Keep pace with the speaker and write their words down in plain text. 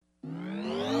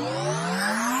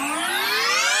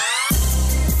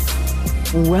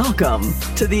Welcome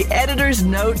to the Editor's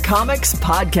Note Comics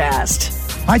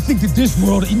Podcast. I think that this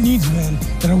world, it needs men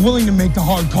that are willing to make the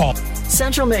hard call.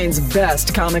 Central Maine's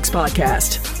best comics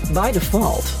podcast, by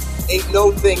default. Ain't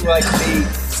no thing like me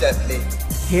except me.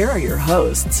 Here are your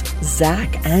hosts,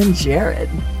 Zach and Jared.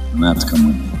 Maps come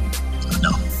with me.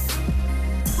 No.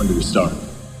 When do we start?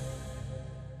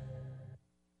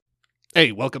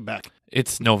 Hey, welcome back.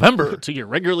 It's November. To your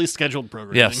regularly scheduled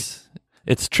programming. Yes.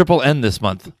 It's triple N this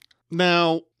month.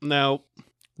 No.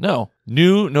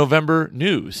 New November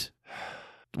news.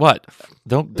 What?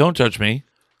 Don't judge me.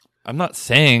 I'm not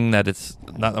saying that it's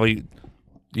not the way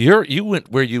you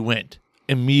went where you went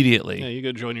immediately. Yeah, you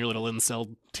go join your little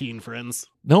incel teen friends.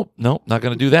 Nope, not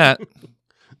going to do that.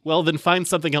 Well, then find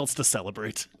something else to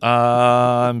celebrate.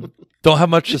 Don't have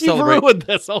much to celebrate. You've ruined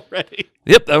this already.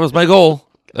 Yep, that was my goal.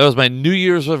 That was my New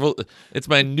Year's it's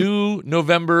my new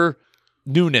November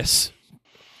newness.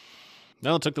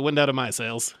 No, it took the wind out of my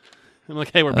sails. I'm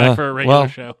like, hey, we're back for a regular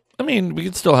show. I mean, we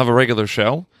can still have a regular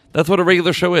show. That's what a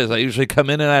regular show is. I usually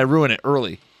come in and I ruin it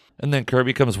early. And then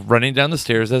Kirby comes running down the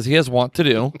stairs as he has wont to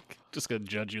do. Just going to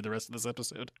judge you the rest of this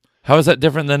episode. How is that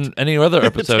different than any other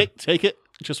episode? Take it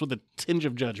just with a tinge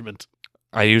of judgment.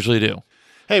 I usually do.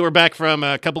 Hey, we're back from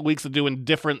a couple weeks of doing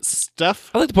different stuff.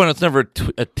 I like to point out it's never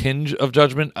a tinge of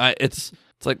judgment. It's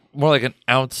like more like an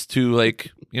ounce to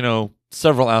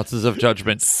several ounces of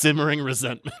judgment. Simmering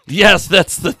resentment. Yes,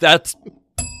 that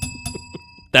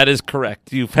is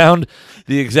correct. You found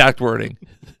the exact wording.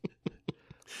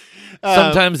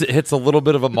 Sometimes it hits a little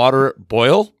bit of a moderate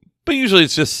boil, but usually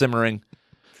it's just simmering.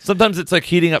 Sometimes it's like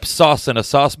heating up sauce in a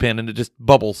saucepan and it just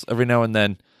bubbles every now and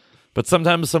then. But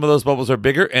sometimes some of those bubbles are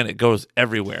bigger and it goes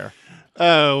everywhere.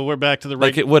 Oh, we're back to the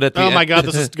like it would at the end. Oh my God,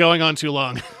 this is going on too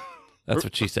long. That's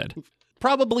what she said.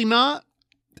 Probably not.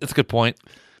 That's a good point.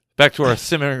 Back to our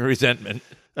simmering resentment.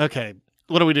 Okay,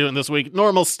 what are we doing this week?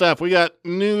 Normal stuff. We got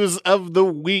news of the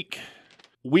week.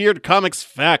 Weird comics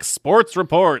facts, sports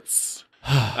reports.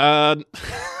 Do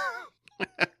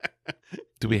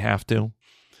we have to?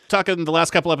 Talking the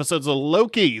last couple episodes of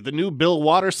Loki, the new Bill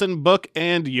Waterson book,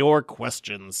 and your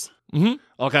questions. Mm-hmm.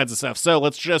 All kinds of stuff. So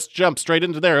let's just jump straight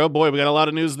into there. Oh boy, we got a lot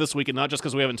of news this week, and not just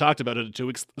because we haven't talked about it in 2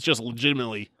 weeks. It's just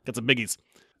legitimately got some biggies.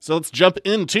 So let's jump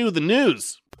into the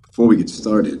news. Before we get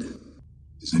started,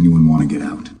 does anyone want to get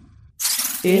out?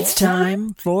 It's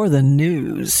time for the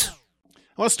news.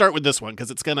 I want to start with this one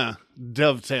because it's going to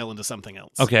dovetail into something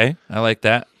else. Okay, I like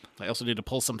that. I also need to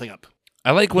pull something up.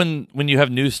 I like when you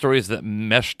have news stories that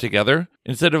mesh together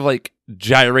instead of like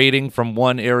gyrating from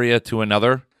one area to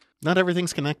another. Not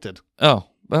everything's connected. Oh,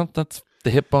 well, that's the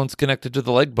hip bone's connected to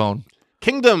the leg bone.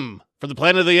 Kingdom for the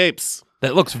Planet of the Apes.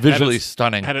 That looks visually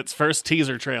stunning. Had its first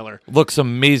teaser trailer. Looks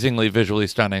amazingly visually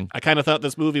stunning. I kind of thought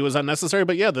this movie was unnecessary,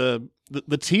 but yeah, the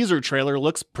teaser trailer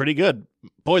looks pretty good.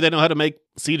 Boy, they know how to make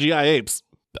CGI apes.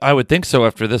 I would think so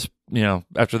after this,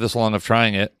 after this long of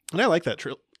trying it. And I like that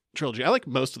trilogy. I like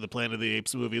most of the Planet of the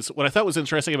Apes movies. What I thought was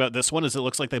interesting about this one is it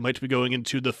looks like they might be going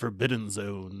into the Forbidden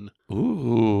Zone.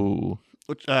 Ooh.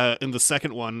 Which, in the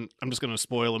second one, I'm just going to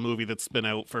spoil a movie that's been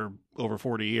out for over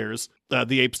 40 years.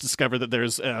 The apes discover that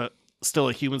there's still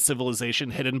a human civilization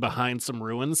hidden behind some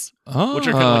ruins, which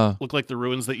are kind of look like the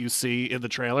ruins that you see in the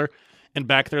trailer. And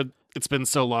back there, it's been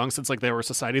so long since they were a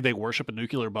society, they worship a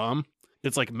nuclear bomb.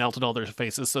 It's melted all their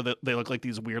faces so that they look like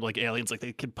these weird aliens.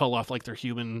 They could pull off their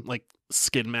human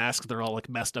skin masks. They're all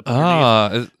messed up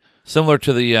underneath. Similar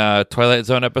to the Twilight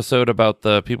Zone episode about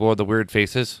the people with the weird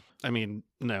faces. I mean,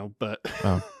 no, but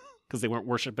because they weren't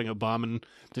worshiping a bomb and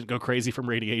didn't go crazy from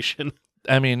radiation.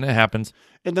 I mean, it happens.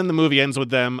 And then the movie ends with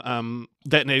them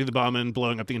detonating the bomb and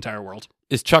blowing up the entire world.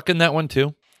 Is Chuck in that one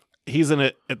too? He's in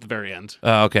it at the very end.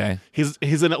 Oh, okay. He's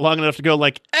in it long enough to go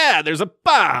there's a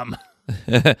bomb.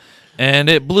 And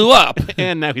it blew up.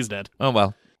 And now he's dead. Oh,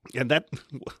 well. And that,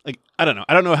 I don't know.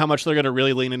 I don't know how much they're going to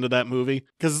really lean into that movie.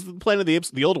 Because Planet of the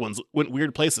Apes, the old ones, went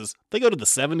weird places. They go to the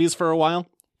 70s for a while.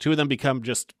 2 of them become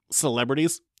just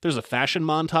celebrities. There's a fashion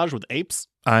montage with apes.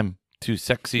 I'm too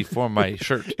sexy for my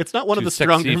shirt. It's not one of the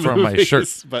stronger movies. My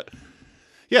shirt. But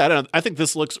yeah, I don't know. I think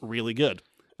this looks really good.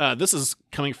 This is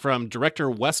coming from director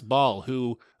Wes Ball,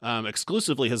 who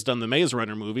exclusively has done the Maze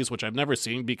Runner movies, which I've never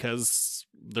seen because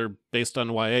they're based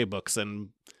on YA books, and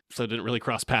so it didn't really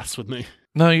cross paths with me.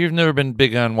 No, you've never been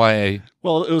big on YA.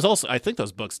 Well, it was also, I think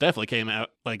those books definitely came out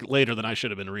later than I should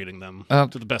have been reading them,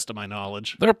 to the best of my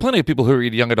knowledge. There are plenty of people who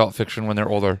read young adult fiction when they're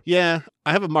older. Yeah,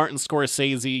 I have a Martin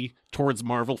Scorsese towards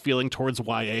Marvel feeling towards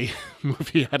YA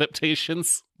movie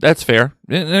adaptations. That's fair.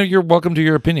 You're welcome to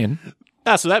your opinion.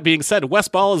 So that being said, Wes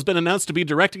Ball has been announced to be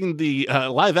directing the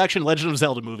live-action Legend of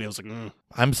Zelda movie. I was like,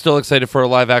 I'm still excited for a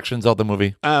live-action Zelda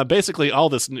movie. Basically, all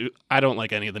this I don't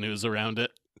like any of the news around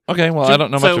it. Okay, well, I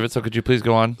don't know much of it, so could you please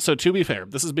go on? So to be fair,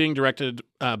 this is being directed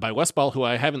by Wes Ball, who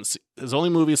I haven't seen. His only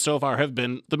movies so far have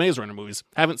been the Maze Runner movies.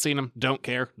 Haven't seen them, don't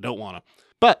care, don't want to.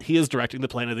 But he is directing the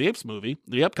Planet of the Apes movie,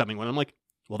 the upcoming one. I'm like,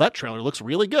 well, that trailer looks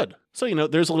really good. So,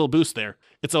 there's a little boost there.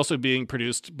 It's also being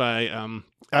produced by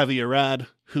Avi Arad,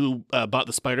 who bought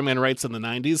the Spider-Man rights in the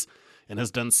 90s and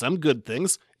has done some good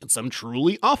things and some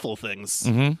truly awful things.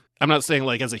 Mm-hmm. I'm not saying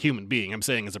like as a human being. I'm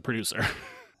saying as a producer.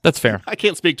 That's fair. I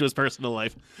can't speak to his personal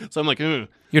life. So I'm like, Ugh.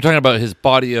 You're talking about his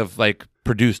body of, like,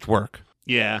 produced work.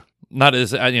 Yeah. Not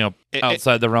as,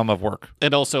 outside the realm of work.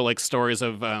 And also, like, stories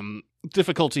of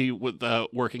difficulty with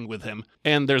working with him.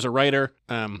 And there's a writer.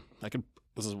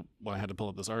 This is why I had to pull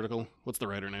up this article. What's the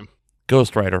writer name?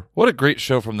 Ghost Rider. What a great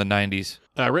show from the 90s.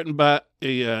 Written by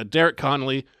Derek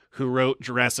Connolly, who wrote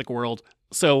Jurassic World.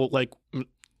 So, like,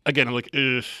 again, I'm like,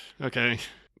 ugh, okay,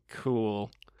 cool.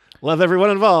 Love everyone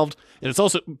involved. And it's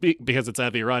also, because it's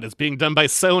Avi Arad, it's being done by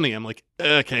Sony. I'm like,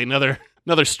 okay, another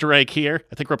strike here.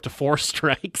 I think we're up to 4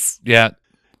 strikes. Yeah.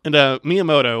 And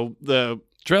Miyamoto, the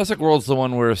Jurassic World's the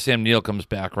one where Sam Neill comes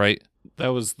back, right? That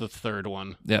was the third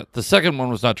one. Yeah, the second one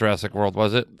was not Jurassic World,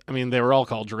 was it? I mean, they were all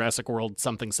called Jurassic World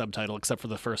something subtitle, except for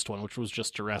the first one, which was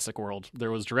just Jurassic World.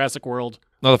 There was Jurassic World.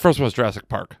 No, the first one was Jurassic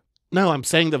Park. No, I'm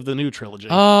saying of the new trilogy.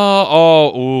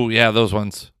 Yeah, those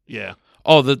ones. Yeah.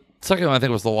 Oh, the second one I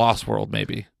think was The Lost World,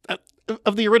 maybe.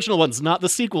 Of the original ones, not the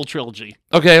sequel trilogy.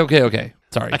 Okay.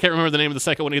 Sorry. I can't remember the name of the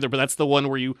second one either, but that's the one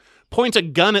where you point a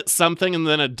gun at something and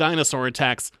then a dinosaur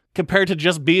attacks, compared to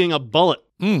just being a bullet.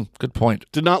 Good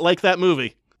point. Did not like that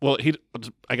movie. Well,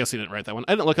 I guess he didn't write that one.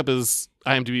 I didn't look up his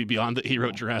IMDb beyond that he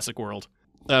wrote Jurassic World.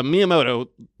 Miyamoto,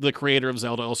 the creator of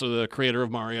Zelda, also the creator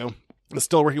of Mario, is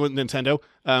still working with Nintendo.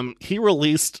 He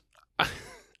released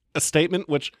a statement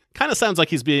which kind of sounds like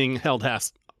he's being held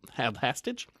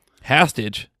hostage?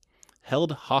 Hastage?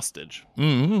 Held hostage.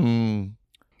 Mm-hmm.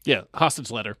 Yeah, hostage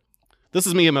letter. This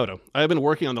is Miyamoto. I have been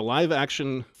working on the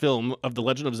live-action film of The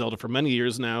Legend of Zelda for many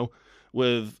years now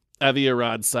with Avi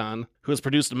Arad-san, who has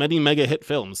produced many mega-hit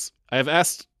films. I have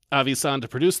asked Avi-san to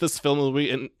produce this film,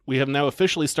 and we have now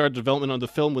officially started development on the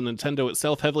film with Nintendo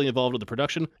itself heavily involved in the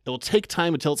production. It will take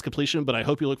time until its completion, but I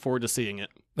hope you look forward to seeing it.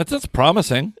 That's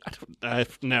promising.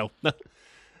 No.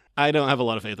 I don't have a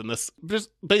lot of faith in this. Just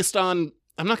based on...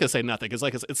 I'm not going to say nothing,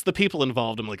 because it's the people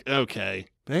involved. I'm like, okay.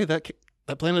 Hey, that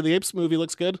Planet of the Apes movie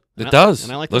looks good. It does.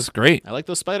 And I like looks great. I like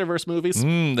those Spider-Verse movies.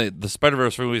 The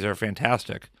Spider-Verse movies are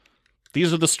fantastic.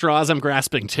 These are the straws I'm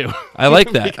grasping to. I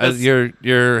like that.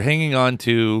 You're hanging on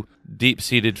to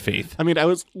deep-seated faith. I mean, I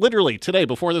was literally, today,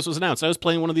 before this was announced, I was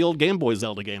playing one of the old Game Boy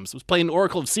Zelda games. I was playing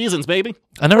Oracle of Seasons, baby.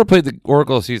 I never played the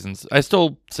Oracle of Seasons. I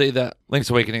still say that Link's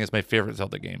Awakening is my favorite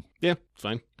Zelda game. Yeah, it's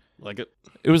fine. Like it.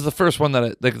 It was the first one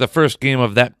the first game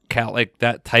of that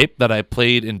that type that I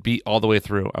played and beat all the way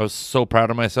through. I was so proud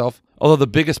of myself. Although the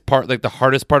biggest part, the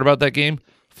hardest part about that game,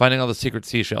 finding all the secret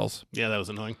seashells. Yeah, that was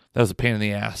annoying. That was a pain in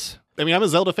the ass. I mean, I'm a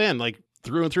Zelda fan,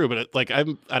 through and through, but I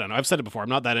don't know. I've said it before. I'm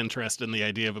not that interested in the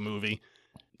idea of a movie.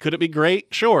 Could it be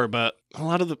great? Sure, but a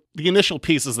lot of the initial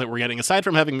pieces that we're getting, aside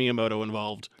from having Miyamoto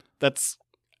involved,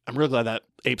 I'm real glad that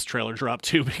Apes trailer dropped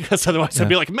too, because otherwise I'd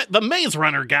be like, the Maze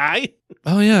Runner guy.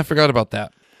 Oh yeah, I forgot about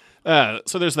that.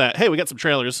 So there's that. Hey, we got some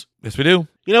trailers. Yes, we do.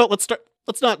 You know what?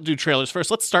 Let's not do trailers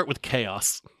first. Let's start with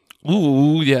chaos.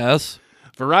 Ooh, yes.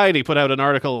 Variety put out an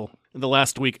article in the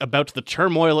last week about the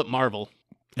turmoil at Marvel.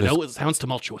 It sounds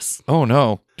tumultuous. Oh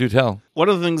no, do tell. One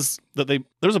of the things that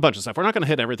there's a bunch of stuff. We're not going to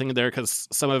hit everything in there because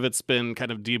some of it's been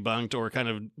kind of debunked or kind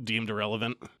of deemed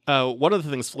irrelevant. One of the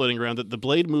things floating around that the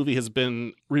Blade movie has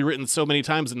been rewritten so many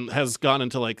times and has gone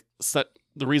into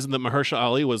the reason that Mahershala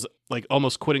Ali was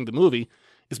almost quitting the movie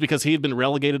is because he had been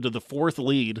relegated to the 4th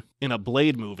lead in a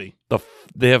Blade movie.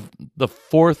 They have the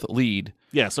 4th lead.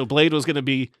 Yeah, so Blade was going to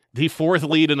be the 4th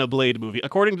lead in a Blade movie,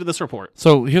 according to this report.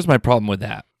 So here's my problem with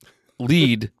that.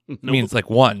 Lead means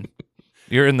 1.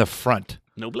 You're in the front.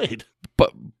 No Blade.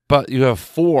 But you have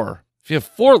 4. If you have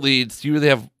 4 leads, you really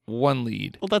have 1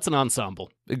 lead. Well, that's an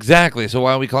ensemble. Exactly. So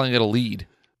why are we calling it a lead?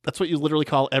 That's what you literally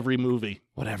call every movie.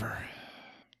 Whatever.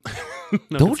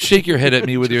 Don't shake your head at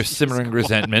me with your simmering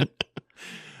resentment.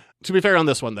 To be fair on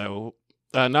this one, though,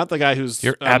 not the guy who's...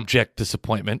 Your abject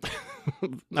disappointment.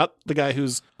 Not the guy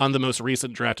who's on the most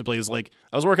recent draft to play. Is I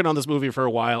was working on this movie for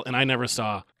a while, and I never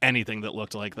saw anything that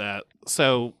looked like that.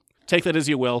 So take that as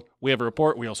you will. We have a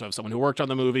report. We also have someone who worked on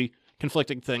the movie.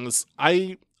 Conflicting things.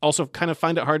 I also kind of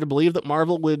find it hard to believe that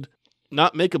Marvel would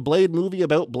not make a Blade movie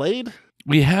about Blade.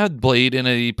 We had Blade in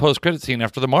a post-credit scene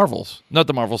after the Marvels. Not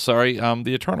the Marvels, sorry,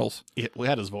 the Eternals. Yeah, we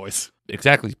had his voice.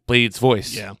 Exactly, Blade's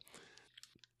voice. Yeah.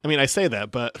 I mean, I say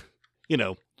that, but,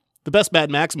 the best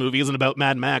Mad Max movie isn't about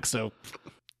Mad Max, so...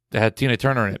 They had Tina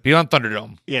Turner in it. Beyond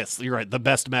Thunderdome. Yes, you're right. The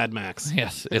best Mad Max.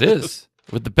 Yes, it is.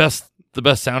 With the best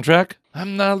soundtrack.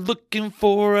 I'm not looking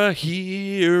for a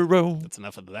hero. That's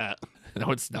enough of that.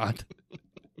 No, it's not.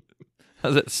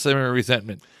 How's that simmer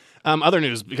resentment? Other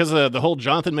news, because of the whole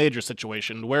Jonathan Major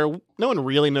situation, where no one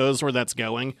really knows where that's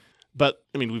going. But,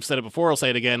 I mean, we've said it before, I'll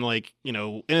say it again,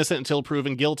 innocent until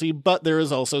proven guilty, but there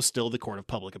is also still the court of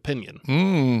public opinion.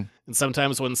 And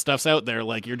sometimes when stuff's out there,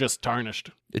 you're just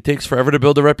tarnished. It takes forever to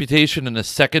build a reputation and a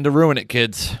second to ruin it,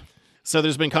 kids. So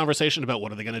there's been conversation about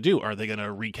what are they going to do? Are they going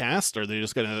to recast? Are they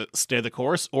just going to stay the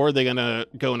course? Or are they going to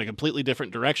go in a completely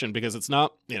different direction? Because it's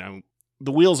not,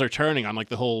 the wheels are turning on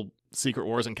the whole Secret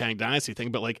Wars and Kang Dynasty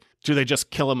thing, but do they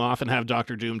just kill him off and have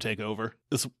Doctor Doom take over?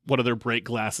 Is one of their break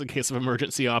glass in case of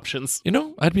emergency options?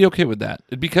 I'd be okay with that.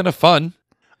 It'd be kind of fun.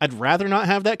 I'd rather not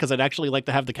have that because I'd actually like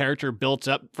to have the character built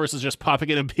up versus just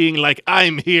popping in and being like,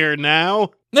 I'm here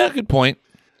now. Yeah, good point.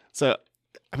 So,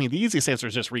 I mean, the easiest answer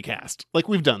is just recast.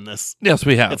 We've done this. Yes,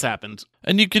 we have. It's happened.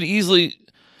 And you could easily...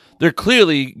 They're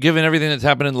clearly, given everything that's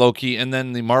happened in Loki and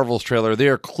then the Marvels trailer, they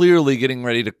are clearly getting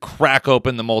ready to crack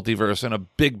open the multiverse in a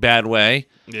big, bad way.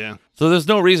 Yeah. So there's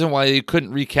no reason why you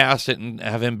couldn't recast it and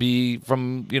have him be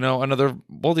from, another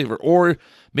multiverse. Or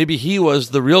maybe he was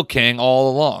the real Kang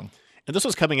all along. And this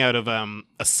was coming out of a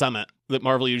summit that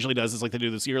Marvel usually does. Is they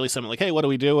do this yearly summit, hey, what are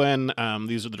we doing?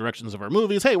 These are the directions of our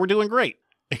movies. Hey, we're doing great.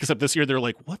 Except this year, they're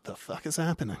like, what the fuck is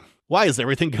happening? Why is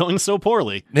everything going so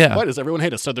poorly? Yeah. Why does everyone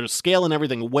hate us? So they're scaling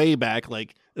everything way back,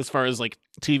 as far as,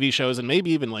 TV shows and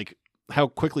maybe even, how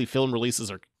quickly film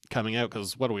releases are coming out.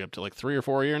 Because what are we up to, 3 or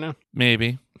 4 a year now?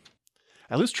 Maybe.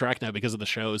 I lose track now because of the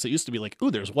shows. It used to be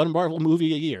ooh, there's 1 Marvel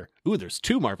movie a year. Ooh, there's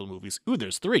 2 Marvel movies. Ooh,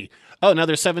 there's 3. Oh, now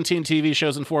there's 17 TV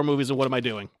shows and 4 movies, and what am I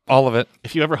doing? All of it.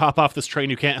 If you ever hop off this train,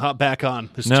 you can't hop back on.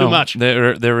 There's No, too much.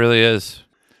 There really is.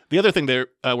 The other thing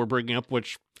we're bringing up,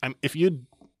 which if you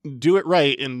do it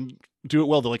right and do it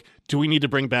well, they're do we need to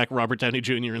bring back Robert Downey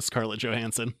Jr. and Scarlett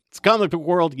Johansson? It's a comic book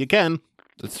world, you can.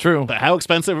 It's true. But how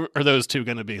expensive are those two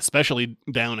going to be, especially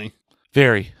Downey?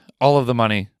 Very. All of the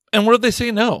money. And what if they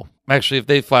say no? Actually, if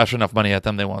they flash enough money at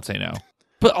them, they won't say no.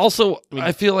 But also,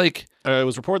 I feel like... it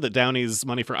was reported that Downey's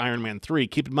money for Iron Man 3,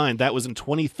 keep in mind, that was in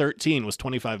 2013, was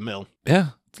 $25 million. Yeah,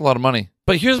 it's a lot of money.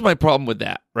 But here's my problem with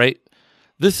that, right?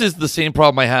 This is the same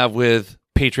problem I have with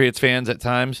Patriots fans at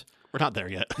times. We're not there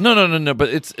yet. No.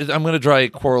 But I'm going to draw a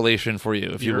correlation for you,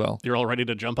 if you will. You're all ready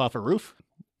to jump off a roof?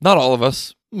 Not all of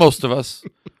us. Most of us.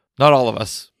 Not all of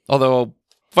us. Although,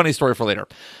 funny story for later.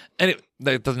 And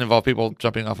that doesn't involve people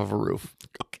jumping off of a roof.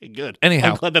 Okay, good.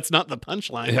 Anyhow. I'm glad that's not the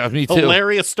punchline. Yeah, me too.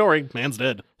 Hilarious story. Man's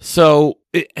dead. So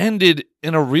it ended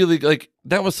in a really,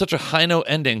 that was such a high note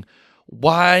ending.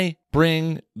 Why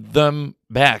bring them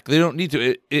back? They don't need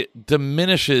to. It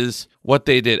diminishes what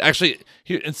they did. Actually,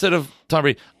 here, instead of Tom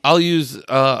Brady, I'll use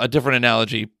a different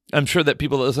analogy. I'm sure that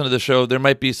people that listen to the show, there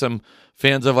might be some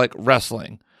fans of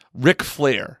wrestling. Ric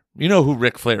Flair. You know who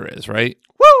Ric Flair is, right?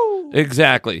 Woo!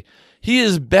 Exactly. He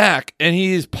is back, and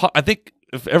I think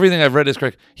if everything I've read is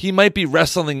correct, he might be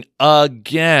wrestling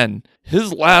again.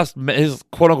 His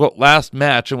quote-unquote last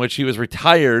match in which he was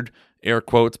retired, air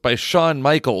quotes, by Shawn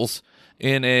Michaels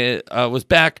was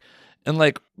back in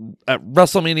at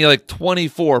WrestleMania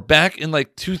 24, back in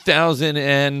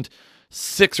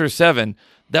 2006 or 7.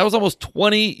 That was almost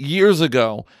 20 years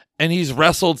ago, and he's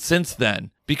wrestled since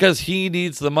then because he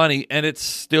needs the money, and it's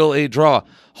still a draw.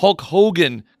 Hulk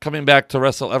Hogan coming back to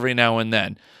wrestle every now and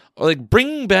then.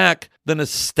 Bringing back the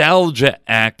nostalgia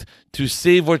act to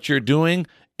save what you're doing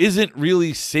isn't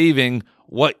really saving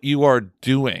what you are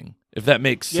doing, if that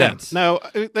makes sense. No,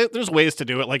 there's ways to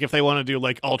do it. If they want to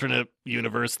do alternate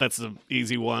universe, that's an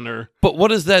easy one. But what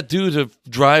does that do to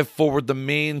drive forward the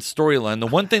main storyline? The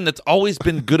one thing that's always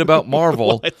been good about Marvel.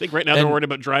 Well, I think right now they're worried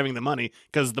about driving the money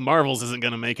because the Marvels isn't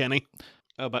going to make any.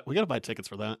 Oh, but we got to buy tickets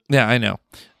for that. Yeah, I know.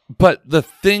 But the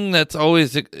thing that's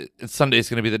always Sunday's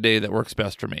going to be the day that works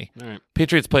best for me. All right.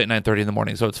 Patriots play at 9:30 in the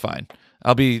morning, so it's fine.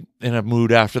 I'll be in a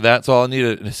mood after that, so I'll need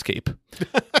an escape.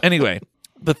 Anyway,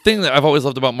 the thing that I've always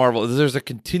loved about Marvel is there's a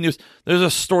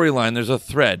storyline, there's a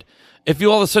thread. If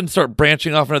you all of a sudden start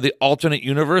branching off into the alternate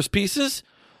universe pieces,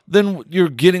 then you're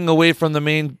getting away from the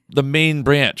main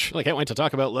branch. I can't wait to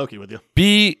talk about Loki with you.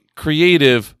 Be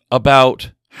creative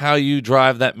about how you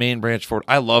drive that main branch forward.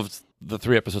 I loved the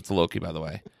 3 episodes of Loki, by the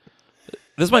way.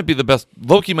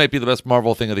 Loki might be the best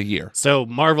Marvel thing of the year. So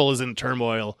Marvel is in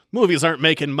turmoil. Movies aren't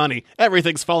making money.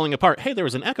 Everything's falling apart. Hey, there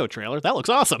was an Echo trailer. That looks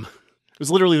awesome.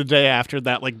 was literally the day after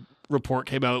that like report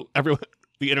came out. Everyone,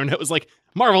 the internet was like,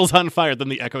 Marvel's on fire. Then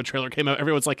the Echo trailer came out.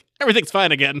 Everyone's like, everything's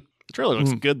fine again. The trailer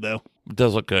looks good though. It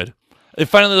does look good. It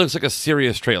finally looks like a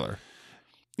serious trailer.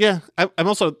 Yeah, I'm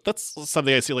also, that's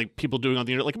something I see like people doing on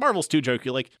the internet. Like Marvel's too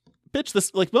jokey. Like, bitch,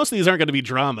 this, like most of these aren't going to be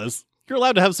dramas. You're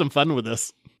allowed to have some fun with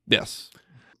this. Yes.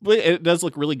 But it does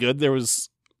look really good. There was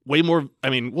way more, I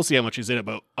mean, we'll see how much he's in it,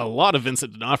 but a lot of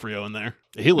Vincent D'Onofrio in there.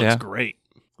 He looks great.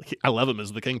 Like, I love him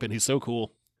as the Kingpin. He's so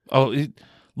cool. Oh, he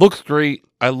looks great.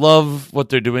 I love what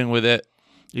they're doing with it.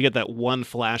 You get that one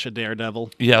flash of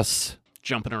Daredevil. Yes.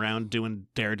 Jumping around, doing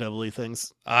Daredevil-y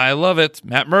things. I love it.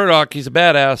 Matt Murdock, he's a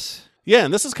badass. Yeah,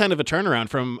 and this is kind of a turnaround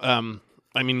from,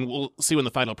 I mean, we'll see when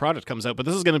the final product comes out, but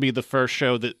this is going to be the first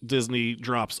show that Disney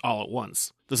drops all at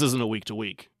once. This isn't a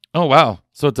week-to-week. Oh, wow.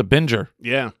 So it's a binger.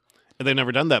 Yeah. And they've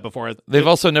never done that before. They've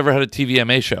also never had a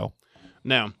TVMA show.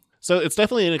 No. So it's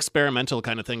definitely an experimental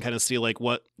kind of thing, kind of see like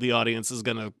what the audience is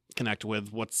going to connect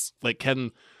with, what's like,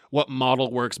 what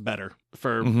model works better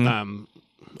for,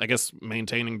 I guess,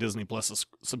 maintaining Disney Plus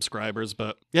subscribers.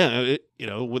 But yeah,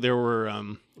 there were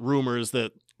rumors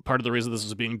that part of the reason this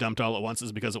was being dumped all at once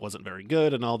is because it wasn't very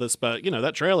good and all this. But,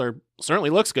 that trailer certainly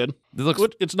looks good.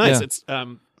 It's nice. Yeah. It's, I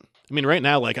mean, right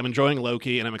now, like, I'm enjoying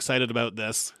Loki and I'm excited about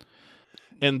this.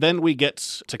 And then we get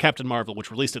to Captain Marvel,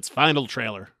 which released its final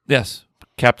trailer. Yes.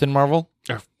 Captain Marvel?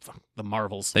 Or the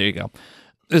Marvels. There you go.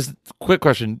 Quick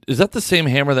question. Is that the same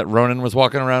hammer that Ronan was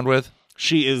walking around with?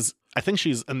 She is. I think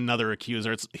she's another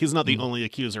accuser. He's not the only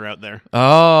accuser out there.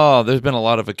 Oh, there's been a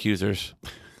lot of accusers.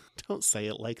 Don't say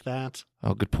it like that.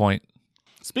 Oh, good point.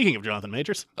 Speaking of Jonathan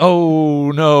Majors.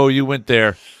 Oh, no, you went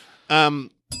there.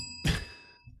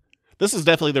 This is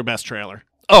definitely their best trailer.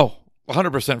 Oh,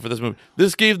 100% for this movie.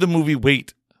 This gave the movie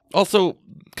weight. Also,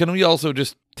 can we also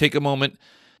just take a moment?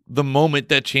 The moment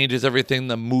that changes everything,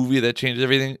 the movie that changes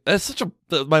everything. That's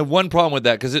my one problem with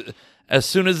that, because as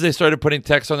soon as they started putting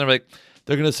text on there,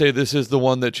 they're going to say this is the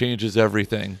one that changes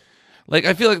everything. Like,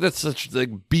 I feel like that's such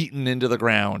like beaten into the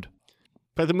ground.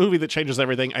 By the movie that changes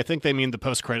everything, I think they mean the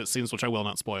post-credit scenes, which I will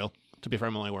not spoil. To be fair,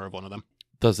 I'm only aware of one of them.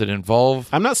 Does it involve?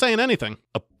 I'm not saying anything.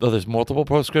 There's multiple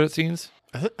post-credit scenes?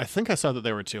 I think I saw that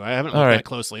there were two. I haven't looked that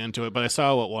closely into it, but I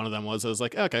saw what one of them was. I was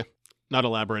like, okay, not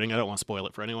elaborating. I don't want to spoil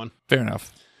it for anyone. Fair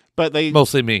enough. But they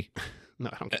mostly me. No,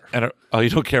 I don't care. You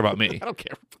don't care about me. I don't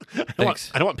care.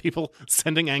 I don't want people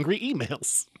sending angry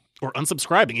emails or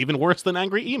unsubscribing. Even worse than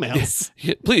angry emails.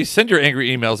 Please send your angry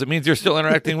emails. It means you're still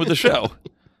interacting with the show.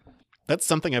 That's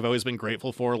something I've always been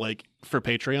grateful for, like, for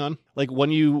Patreon. Like,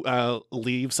 when you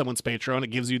leave someone's Patreon, it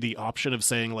gives you the option of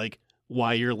saying, like,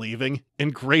 why you're leaving.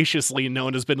 And graciously, no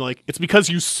one has been like, it's because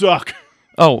you suck.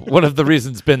 Oh, what have the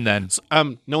reasons been then?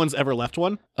 No one's ever left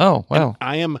one. Oh, wow.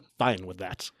 I am fine with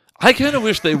that. I kind of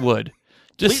wish they would.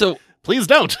 Please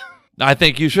don't. I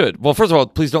think you should. Well, first of all,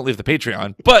 please don't leave the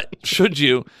Patreon. But should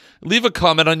you, leave a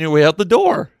comment on your way out the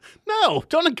door. No,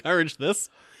 don't encourage this.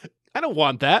 I don't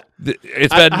want that.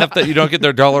 It's bad enough that you don't get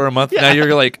their $1 a month. Yeah. Now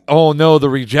you're like, oh no, the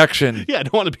rejection. Yeah, I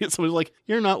don't want to be somebody like,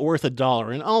 you're not worth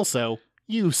 $1. And also,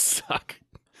 you suck.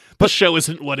 The show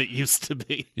isn't what it used to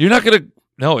be. You're not going to...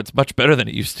 No, it's much better than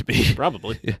it used to be.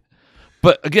 Probably. Yeah.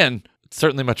 But again, it's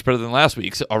certainly much better than last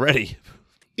week's already.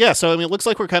 Yeah, so I mean, it looks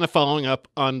like we're kind of following up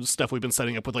on stuff we've been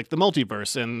setting up with like the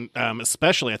multiverse. And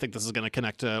especially, I think this is going to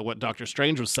connect to what Doctor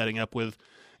Strange was setting up with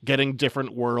getting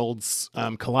different worlds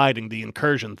colliding, the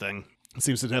incursion thing. It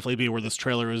seems to definitely be where this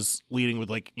trailer is leading with,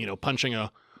 like, punching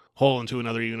a hole into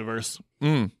another universe.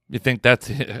 You think that's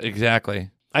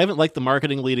exactly... I haven't liked the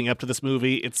marketing leading up to this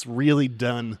movie. It's really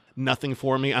done nothing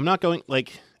for me. I'm not going,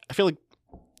 like, I feel like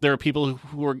there are people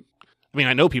who are, I mean,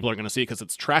 I know people are going to see it because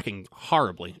it's tracking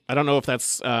horribly. I don't know if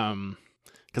that's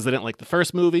because they didn't like the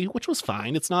first movie, which was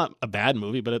fine. It's not a bad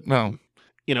movie, but it, no.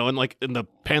 And like in the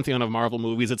pantheon of Marvel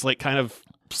movies, it's like kind of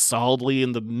solidly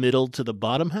in the middle to the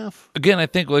bottom half. Again, I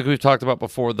think like we've talked about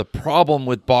before, the problem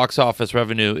with box office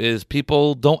revenue is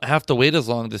people don't have to wait as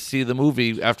long to see the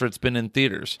movie after it's been in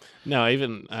theaters. No, I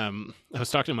even I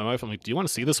was talking to my wife. I'm like, do you want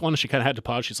to see this one? She kind of had to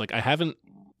pause. She's like, I haven't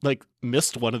like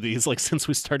missed one of these like since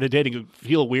we started dating. It would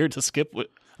feel weird to skip. I'm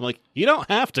like, you don't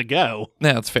have to go.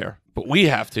 Yeah, that's fair, but we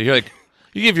have to. You're like,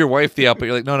 you give your wife the out, but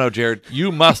you're like, no, Jared,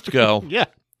 you must go. Yeah.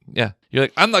 You're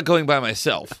like, I'm not going by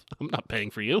myself. I'm not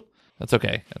paying for you. That's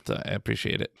okay. I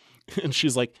appreciate it. And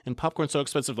she's like, and popcorn's so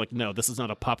expensive. Like, no, this is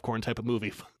not a popcorn type of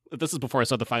movie. This is before I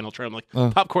saw the final trailer. I'm like,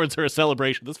 popcorns are a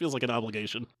celebration. This feels like an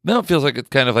obligation. No, it feels like it's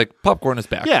kind of like popcorn is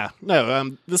back. Yeah,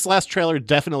 no, this last trailer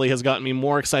definitely has gotten me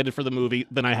more excited for the movie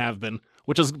than I have been,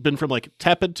 which has been from like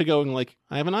tepid to going like,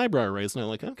 I have an eyebrow raised. And I'm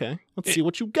like, okay, let's see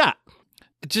what you got.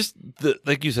 just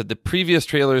like you said, the previous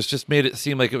trailers just made it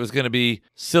seem like it was going to be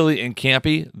silly and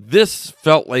campy. This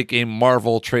felt like a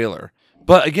Marvel trailer.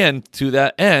 But again, to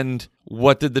that end,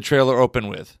 what did the trailer open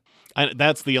with?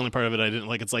 That's the only part of it I didn't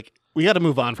like. It's like, we got to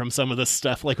move on from some of this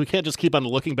stuff. Like, we can't just keep on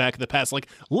looking back at the past. Like,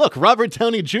 look, Robert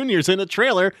Downey Jr.'s in a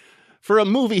trailer for a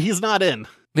movie he's not in.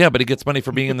 Yeah, but he gets money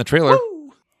for being in the trailer.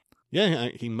 Yeah,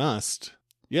 he must.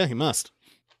 Yeah, he must.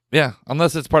 Yeah,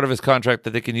 unless it's part of his contract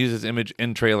that they can use his image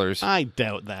in trailers. I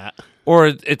doubt that. Or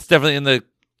it's definitely in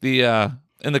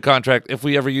the contract. If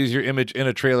we ever use your image in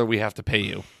a trailer, we have to pay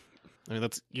you. I mean,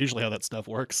 that's usually how that stuff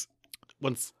works.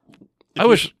 I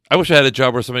wish I had a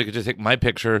job where somebody could just take my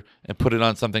picture and put it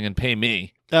on something and pay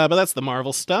me. But that's the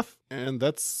Marvel stuff, and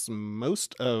that's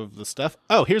most of the stuff.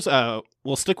 Oh, here's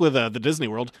we'll stick with the Disney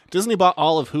world. Disney bought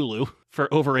all of Hulu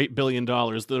for over $8 billion,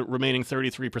 the remaining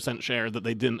 33% share that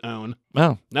they didn't own.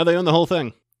 Wow. Now they own the whole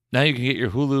thing. Now you can get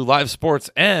your Hulu Live Sports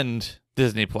and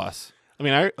Disney Plus. I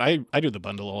mean, I do the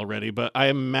bundle already, but I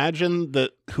imagine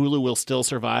that Hulu will still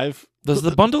survive. Does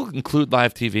the bundle include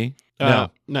live TV? No.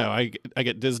 I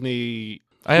get Disney.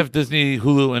 I have Disney,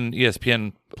 Hulu, and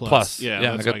ESPN Plus.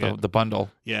 Yeah, I got the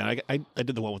bundle. Yeah, I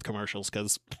did the one with commercials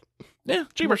because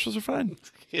commercials are fine.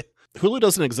 Yeah. Hulu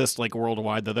doesn't exist like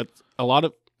worldwide though. That's a lot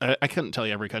of. I couldn't tell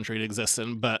you every country it exists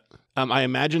in, but I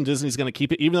imagine Disney's going to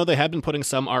keep it, even though they have been putting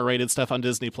some R-rated stuff on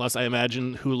Disney Plus. I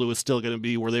imagine Hulu is still going to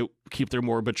be where they keep their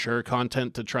more mature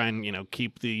content to try and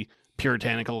keep the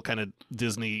puritanical kind of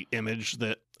Disney image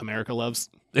that America loves.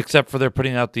 Except for they're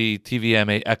putting out the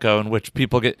TVMA Echo, in which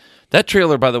people get that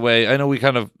trailer. By the way, I know we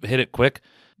kind of hit it quick.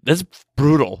 That's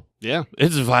brutal. Yeah,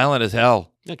 it's violent as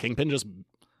hell. Yeah, Kingpin just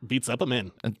beats up a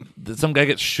man, and some guy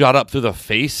gets shot up through the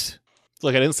face.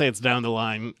 Look, I didn't say it's down the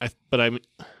line, but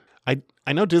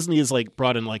I know Disney is like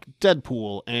brought in like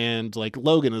Deadpool and like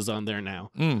Logan is on there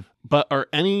now. But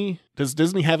does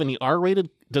Disney have any R-rated?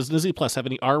 Does Disney Plus have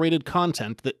any R-rated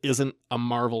content that isn't a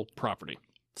Marvel property?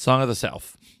 Song of the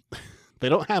South. They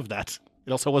don't have that.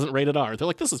 It also wasn't rated R. They're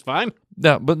like, this is fine.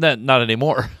 No, but not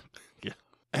anymore. Yeah,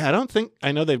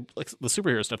 I know they've like the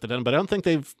superhero stuff they've done, but I don't think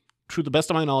they've. To the best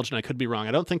of my knowledge, and I could be wrong,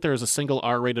 I don't think there is a single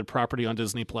R-rated property on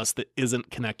Disney Plus that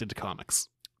isn't connected to comics.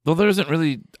 Well, there isn't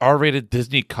really R-rated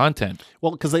Disney content.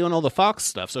 Well, because they own all the Fox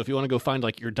stuff, so if you want to go find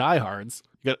like your diehards,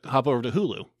 you got to hop over to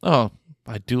Hulu. Oh,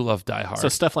 I do love Die Hard. So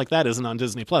stuff like that isn't on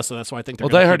Disney Plus, so that's why I think they're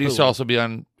Die Hard used to also be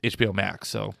on HBO Max,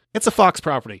 so it's a Fox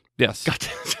property. Yes.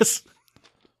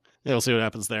 We'll see what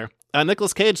happens there.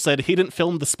 Nicolas Cage said he didn't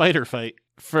film the spider fight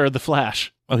for The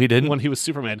Flash. Oh, he didn't? When he was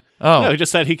Superman. Oh. No, he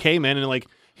just said he came in and like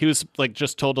he was like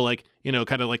just told to like,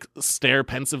 kind of like stare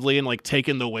pensively and like take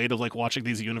in the weight of like watching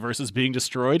these universes being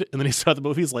destroyed. And then he saw the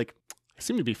movie, he's like, I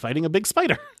seem to be fighting a big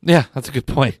spider. Yeah, that's a good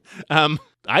point. I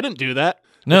didn't do that.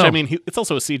 No. Which, I mean, it's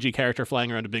also a CG character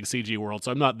flying around a big CG world,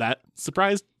 so I'm not that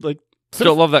surprised. Like,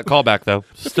 still love that callback, though.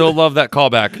 Still love that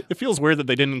callback. It feels weird that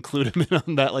they didn't include him in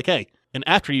on that. Like, hey, and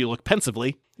after you look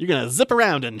pensively, you're going to zip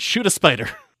around and shoot a spider.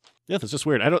 Yeah, that's just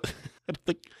weird. I don't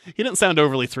think he didn't sound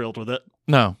overly thrilled with it.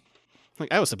 No.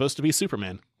 Like, I was supposed to be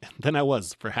Superman. And then I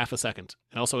was for half a second.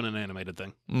 And also in an animated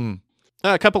thing.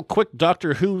 A couple quick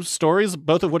Doctor Who stories,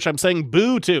 both of which I'm saying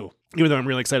boo to. Even though I'm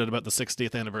really excited about the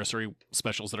 60th anniversary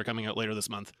specials that are coming out later this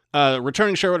month.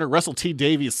 Returning showrunner Russell T.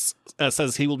 Davies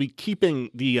says he will be keeping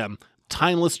the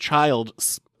Timeless Child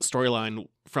storyline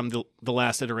from the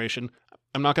last iteration.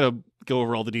 I'm not going to go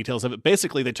over all the details of it.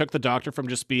 Basically, they took the Doctor from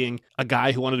just being a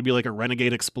guy who wanted to be like a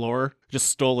renegade explorer, just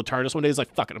stole a TARDIS one day. He's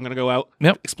like, fuck it, I'm going to go out,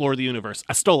 explore the universe.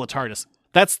 I stole a TARDIS.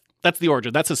 That's the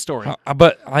origin. That's his story.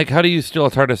 But like, how do you steal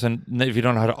a TARDIS and if you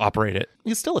don't know how to operate it?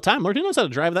 He's still a Time Lord. He knows how to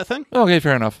drive that thing. Okay,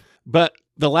 fair enough. But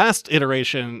the last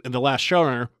iteration and the last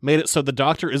showrunner made it so the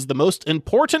Doctor is the most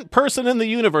important person in the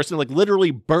universe and like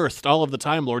literally birthed all of the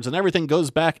Time Lords and everything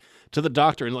goes back to the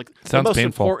Doctor and like sounds the most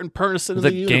painful. Important person in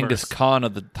the universe. The Genghis Khan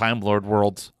of the Time Lord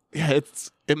worlds. Yeah,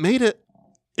 it made it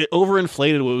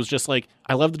overinflated. It was just like,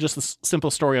 I love just the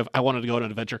simple story of I wanted to go on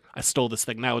an adventure. I stole this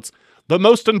thing. Now it's the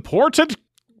most important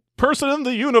person in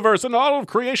the universe and all of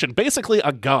creation. Basically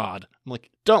a god. I'm like,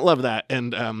 don't love that.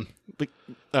 And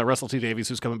Russell T. Davies,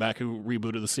 who's coming back, who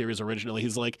rebooted the series originally,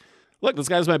 he's like, look, this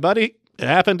guy's my buddy. It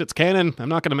happened. It's canon. I'm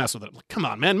not going to mess with it. I'm like, come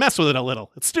on, man, mess with it a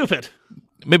little. It's stupid.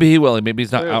 Maybe he will. Maybe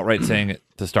he's not outright saying it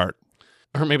to start.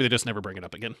 Or maybe they just never bring it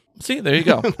up again. See, there you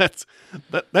go.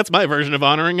 That's my version of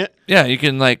honoring it. Yeah, you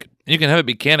can have it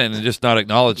be canon and just not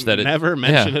acknowledge that never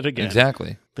mention it again.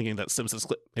 Exactly. Thinking that Simpsons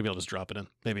clip. Maybe I'll just drop it in.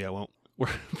 Maybe I won't. Where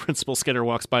Principal Skinner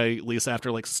walks by Lisa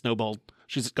after like Snowball.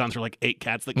 She's gone through like 8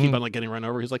 cats that keep on like getting run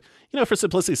over. He's like, for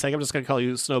simplicity's sake, I'm just gonna call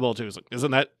you Snowball too. He's like, isn't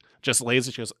that just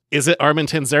lazy? She goes, is it Armin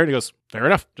Tinzer? And he goes, fair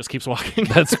enough. Just keeps walking.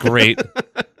 That's great.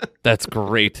 That's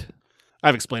great.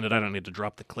 I've explained it. I don't need to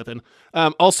drop the clip in.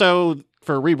 Also,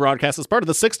 for rebroadcast, as part of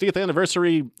the 60th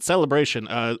anniversary celebration,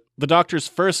 the Doctor's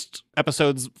first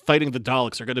episodes fighting the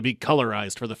Daleks are going to be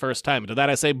colorized for the first time. And to that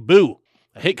I say, boo.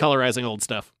 I hate colorizing old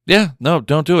stuff. Yeah, no,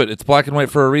 don't do it. It's black and white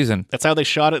for a reason. That's how they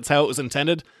shot it. It's how it was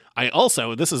intended. I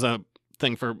also, this is a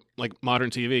thing for like modern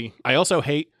TV, I also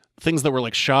hate things that were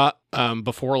like shot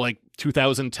before like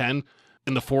 2010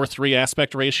 in the 4:3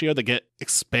 aspect ratio that get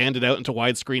expanded out into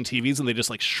widescreen TVs and they just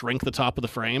like shrink the top of the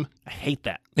frame. I hate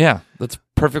that. Yeah, that's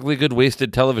perfectly good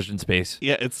wasted television space.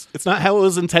 Yeah, it's not how it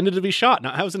was intended to be shot,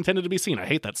 not how it was intended to be seen. I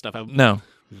hate that stuff. No.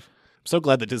 I'm so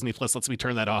glad that Disney Plus lets me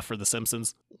turn that off for The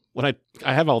Simpsons. When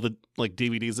I have all the like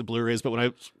DVDs and Blu-rays, but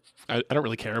when I don't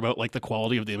really care about like the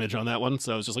quality of the image on that one,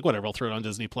 so I was just like, whatever, I'll throw it on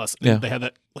Disney Plus. Yeah. They had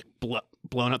that like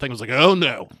blown out thing. I was like, oh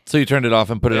no. So you turned it off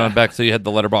and put it on back so you had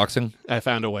the letterboxing? I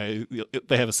found a way.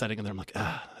 They have a setting in there. I'm like,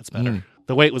 that's better.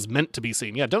 The way it was meant to be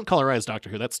seen. Yeah, don't colorize Doctor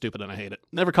Who. That's stupid and I hate it.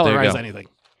 Never colorize anything.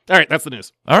 All right, that's the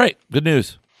news. All right, good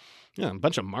news. Yeah, a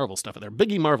bunch of Marvel stuff in there.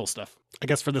 Biggie Marvel stuff. I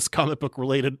guess for this comic book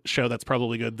related show, that's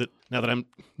probably good that now that I'm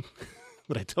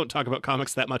that I don't talk about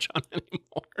comics that much on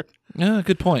anymore. Yeah,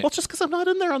 good point. Well, just because I'm not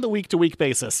in there on the week-to-week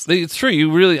basis. It's true.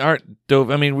 You really aren't dove.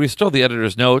 I mean, we still the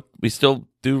editor's note. We still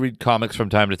do read comics from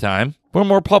time to time. We're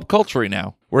more pop culture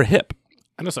now. We're hip.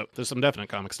 I know so. There's some definite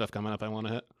comic stuff coming up I want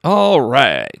to hit. All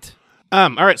right. All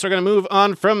right, so we're going to move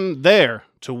on from there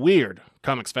to weird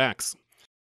comics facts.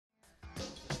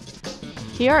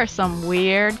 Here are some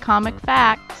weird comic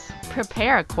facts.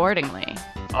 Prepare accordingly.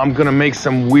 I'm gonna make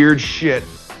some weird shit.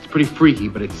 It's pretty freaky,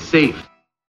 but it's safe.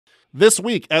 This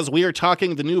week, as we are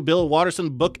talking the new Bill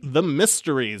Waterson book, The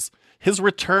Mysteries, his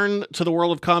return to the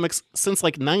world of comics since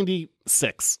like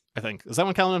 96, I think. Is that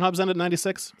when Calvin and Hobbes ended,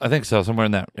 96? I think so, somewhere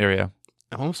in that area.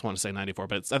 I almost want to say 94,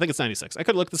 but I think it's 96. I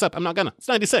could look this up. I'm not gonna. It's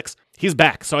 96. He's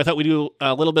back, so I thought we'd do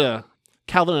a little bit of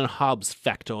Calvin and Hobbes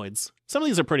factoids. Some of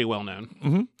these are pretty well known.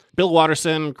 Mm-hmm. Bill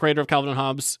Waterson, creator of Calvin and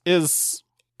Hobbes,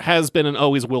 has been and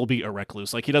always will be a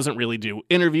recluse. Like, he doesn't really do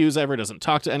interviews ever, doesn't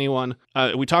talk to anyone.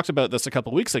 We talked about this a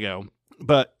couple weeks ago,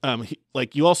 but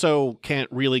you also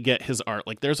can't really get his art.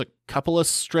 Like, there's a couple of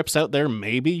strips out there,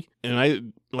 maybe.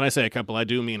 And when I say a couple, I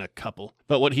do mean a couple.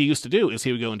 But what he used to do is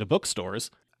he would go into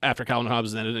bookstores after Calvin and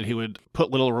Hobbes ended, and he would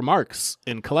put little remarks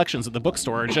in collections at the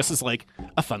bookstore just as like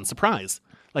a fun surprise.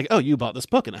 Like, oh, you bought this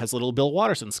book and it has a little Bill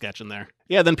Waterson sketch in there.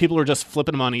 Yeah, then people were just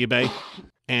flipping them on eBay,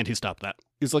 and he stopped that.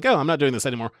 He's like, oh, I'm not doing this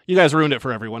anymore. You guys ruined it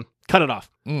for everyone. Cut it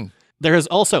off. There has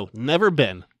also never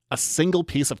been a single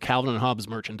piece of Calvin and Hobbes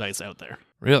merchandise out there.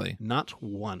 Really? Not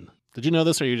one. Did you know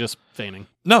this, or are you just feigning?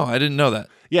 No, I didn't know that.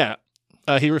 Yeah.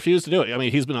 He refused to do it. I mean,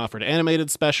 he's been offered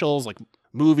animated specials, like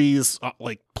movies,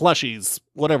 like plushies,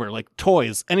 whatever, like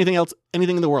toys, anything else,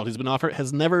 anything in the world he's been offered,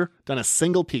 has never done a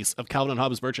single piece of Calvin and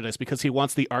Hobbes merchandise because he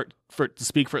wants the art for it to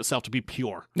speak for itself, to be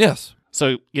pure. Yes.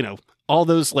 So, all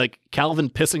those like Calvin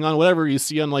pissing on whatever you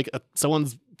see on like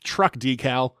someone's truck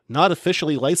decal, not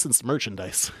officially licensed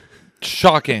merchandise.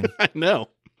 Shocking. I know.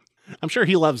 I'm sure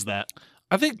he loves that.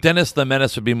 I think Dennis the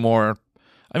Menace would be more.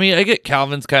 I mean, I get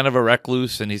Calvin's kind of a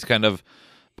recluse, and he's kind of.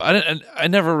 I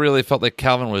never really felt like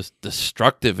Calvin was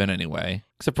destructive in any way,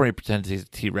 except for when he pretends he's a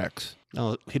T-Rex.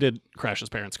 Oh, he did crash his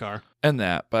parents' car. And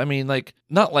that. But I mean, like,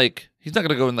 not like, he's not going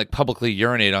to go and like publicly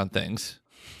urinate on things.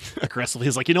 Aggressively.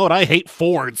 He's like, you know what? I hate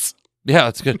Fords. Yeah,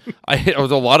 that's good. I hate a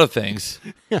lot of things.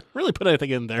 Yeah, really put anything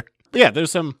in there. But yeah,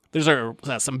 there's some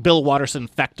Bill Waterson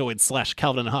factoids /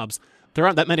 Calvin and Hobbes. There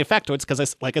aren't that many factoids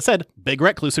because, like I said, big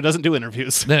recluse who doesn't do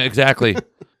interviews. Yeah, exactly.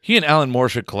 He and Alan Moore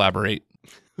should collaborate.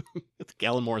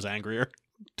 Alan Moore's angrier.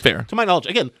 Fair. To my knowledge,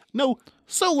 again, know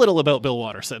so little about Bill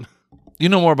Waterson. You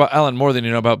know more about Alan Moore than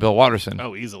you know about Bill Waterson.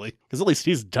 Oh, easily. Because at least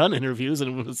he's done interviews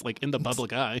and was like in the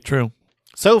public eye. True.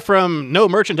 So from no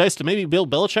merchandise to maybe Bill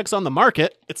Belichick's on the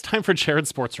market, it's time for Jared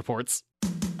Sports Reports.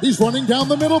 He's running down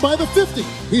the middle by the 50.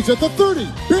 He's at the 30.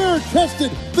 Bear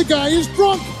tested. The guy is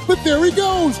drunk, but there he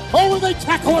goes. Oh, and they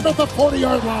tackle him at the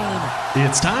 40-yard line.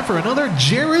 It's time for another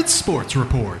Jared Sports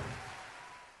Report.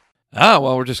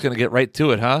 Well, we're just going to get right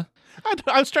to it, huh?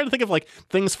 I was trying to think of like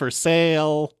things for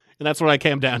sale, and that's what I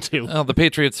came down to. Well, the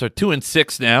Patriots are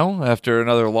 2-6 now after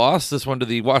another loss, this one to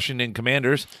the Washington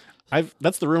Commanders.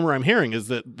 That's the rumor I'm hearing, is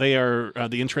that they are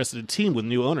the interested team with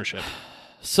new ownership.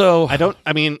 So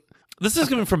this is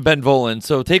coming from Ben Volen,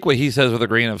 so take what he says with a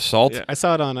grain of salt. Yeah, I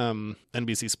saw it on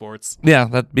NBC Sports. Yeah,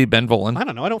 that'd be Ben Volen. I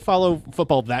don't know. I don't follow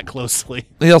football that closely.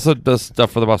 He also does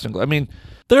stuff for the Boston Globe. I mean,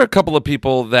 there are a couple of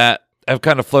people that have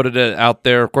kind of floated it out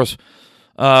there. Of course,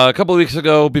 a couple of weeks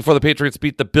ago, before the Patriots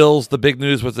beat the Bills, the big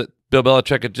news was that Bill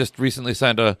Belichick had just recently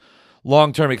signed a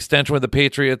long-term extension with the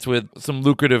Patriots with some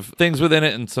lucrative things within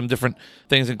it and some different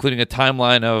things, including a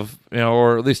timeline of,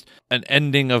 or at least an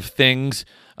ending of things.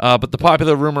 But the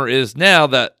popular rumor is now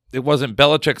that it wasn't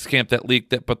Belichick's camp that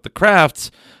leaked it, but the Krafts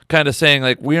kind of saying,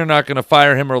 like, we're not going to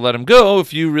fire him or let him go.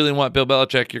 If you really want Bill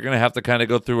Belichick, you're going to have to kind of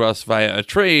go through us via a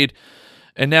trade.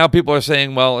 And now people are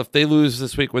saying, well, if they lose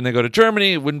this week when they go to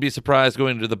Germany, it wouldn't be surprised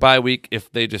going into the bye week if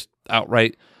they just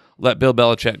outright let Bill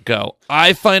Belichick go.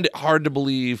 I find it hard to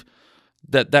believe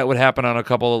that that would happen on a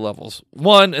couple of levels.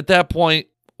 One, at that point,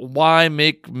 why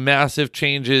make massive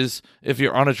changes if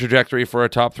you're on a trajectory for a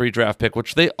top 3 draft pick,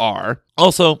 which they are?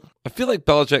 Also, I feel like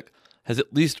Belichick has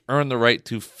at least earned the right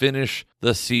to finish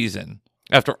the season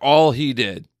after all he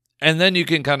did. And then you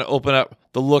can kind of open up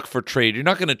the look for trade. You're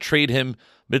not going to trade him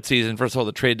midseason. First of all,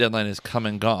 the trade deadline is come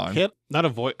and gone. He had not a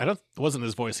voice. It wasn't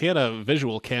his voice. He had a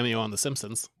visual cameo on The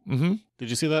Simpsons. Mm-hmm. Did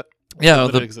you see that? Yeah,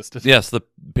 it existed. Yes, the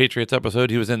Patriots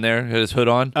episode. He was in there, had his hood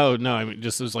on. Oh no, I mean,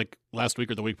 just it was like last week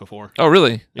or the week before. Oh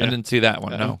really? Yeah. I didn't see that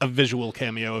one. No, a visual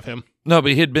cameo of him. No,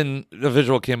 but he had been a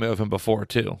visual cameo of him before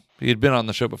too. He had been on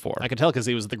the show before. I could tell because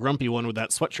he was the grumpy one with that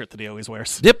sweatshirt that he always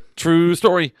wears. Yep, true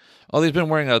story. Although he's been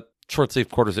wearing a short sleeve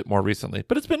quarter zip more recently,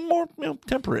 but it's been more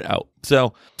temperate out.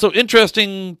 So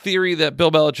interesting theory that Bill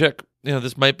Belichick,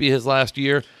 this might be his last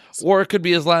year, or it could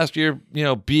be his last year,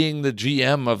 being the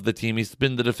GM of the team. He's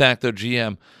been the de facto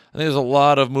GM. I think there's a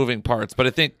lot of moving parts, but I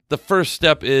think the first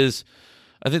step is,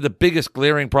 I think the biggest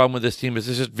glaring problem with this team is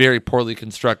it's just very poorly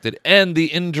constructed, and the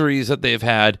injuries that they've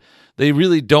had. They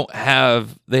really don't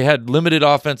have, they had limited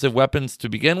offensive weapons to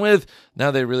begin with.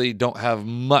 Now they really don't have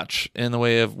much in the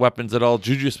way of weapons at all.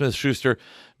 Juju Smith-Schuster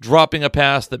dropping a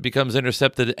pass that becomes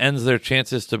intercepted ends their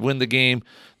chances to win the game.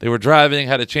 They were driving,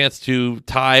 had a chance to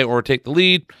tie or take the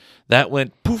lead. That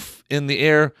went poof in the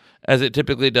air, as it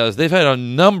typically does. They've had a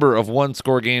number of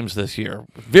one-score games this year.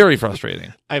 Very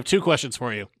frustrating. I have 2 questions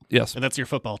for you. Yes. And that's your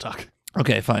football talk.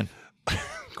 Okay, fine.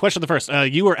 Question the first.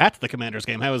 You were at the Commanders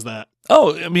game. How was that?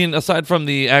 Oh, I mean, aside from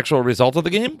the actual result of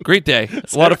the game, great day.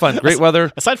 A lot of fun. Great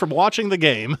weather. Aside from watching the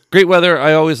game. Great weather.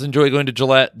 I always enjoy going to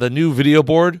Gillette. The new video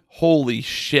board, holy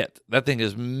shit. That thing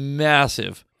is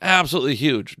massive. Absolutely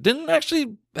huge. Didn't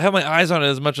actually have my eyes on it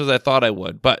as much as I thought I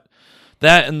would. But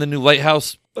that and the new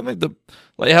lighthouse, I think the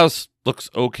lighthouse looks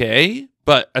okay,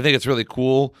 but I think it's really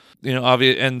cool.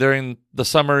 Obvious. And during the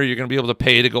summer, you're going to be able to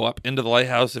pay to go up into the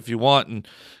lighthouse if you want and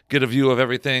get a view of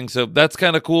everything. So that's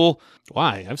kind of cool.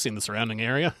 Why? I've seen the surrounding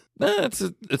area. It's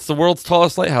the world's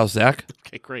tallest lighthouse, Zach.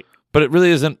 Okay, great. But it really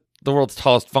isn't the world's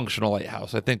tallest functional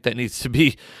lighthouse. I think that needs to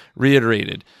be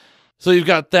reiterated. So you've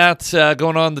got that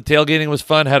going on. The tailgating was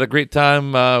fun. Had a great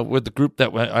time with the group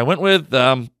that I went with.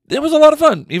 It was a lot of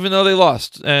fun, even though they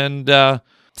lost. And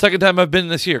second time I've been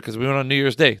this year because we went on New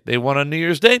Year's Day. They won on New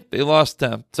Year's Day. They lost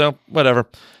them. So whatever.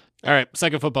 All right,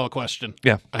 second football question.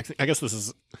 Yeah. I guess this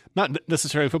is not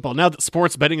necessarily football. Now that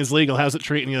sports betting is legal, how's it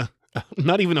treating you?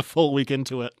 Not even a full week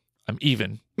into it. I'm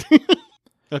even.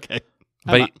 Okay.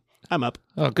 I'm up.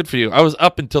 Oh, good for you. I was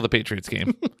up until the Patriots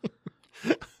game.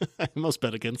 I almost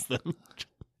bet against them.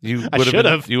 I should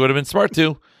have. You would have been smart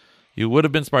to.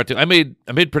 I made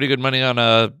pretty good money on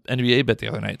a NBA bet the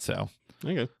other night. So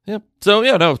okay. Yeah. So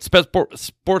no,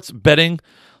 sports betting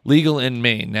legal in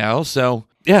Maine now. So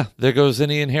yeah, there goes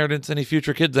any inheritance, any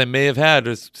future kids I may have had.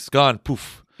 It's gone.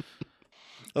 Poof.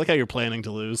 I like how you're planning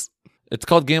to lose. It's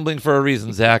called gambling for a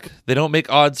reason, Zach. They don't make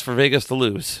odds for Vegas to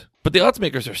lose. But the odds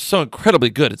makers are so incredibly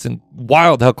good. It's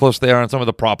wild how close they are on some of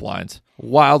the prop lines.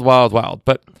 Wild.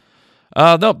 But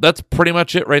no, that's pretty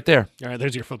much it right there. All right,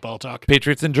 there's your football talk.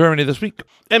 Patriots in Germany this week.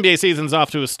 NBA season's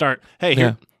off to a start. Hey,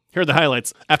 here are the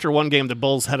highlights. After one game, the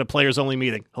Bulls had a players-only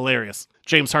meeting. Hilarious.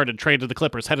 James Harden traded to the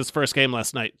Clippers. Had his first game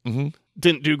last night. Mm-hmm.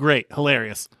 Didn't do great.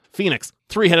 Hilarious. Phoenix,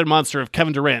 3-headed monster of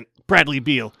Kevin Durant, Bradley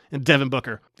Beal, and Devin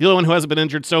Booker. The only one who hasn't been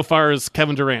injured so far is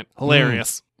Kevin Durant.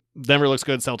 Hilarious. Denver looks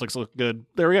good. Celtics look good.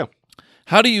 There we go.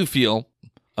 How do you feel?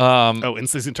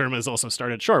 In-season tournament has also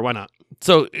started. Sure, why not?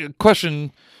 So,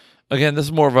 question, again, this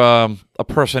is more of a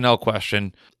personnel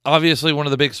question. Obviously, one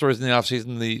of the big stories in the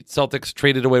offseason, the Celtics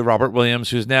traded away Robert Williams,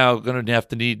 who's now going to have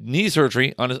to need knee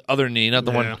surgery on his other knee, not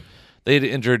the one they had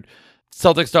injured.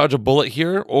 Celtics dodge a bullet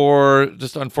here, or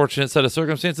just unfortunate set of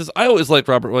circumstances? I always liked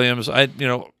Robert Williams. I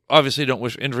obviously don't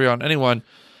wish injury on anyone,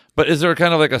 but is there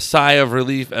kind of like a sigh of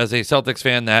relief as a Celtics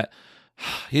fan that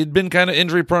he'd been kind of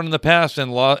injury prone in the past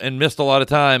and missed a lot of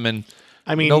time, and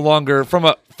no longer from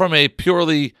a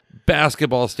purely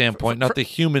basketball standpoint, not the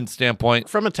human standpoint.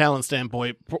 From a talent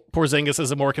standpoint, Porzingis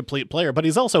is a more complete player, but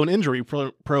he's also an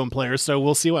injury-prone player, so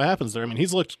we'll see what happens there.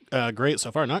 He's looked great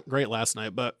so far. Not great last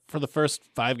night, but for the first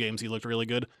 5 games, he looked really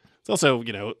good. It's also,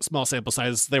 small sample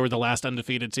size. They were the last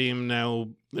undefeated team. Now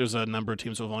there's a number of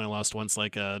teams who have only lost once,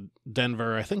 like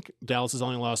Denver. I think Dallas has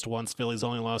only lost once. Philly's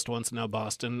only lost once. And now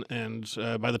Boston. And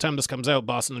by the time this comes out,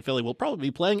 Boston and Philly will probably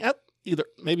be playing at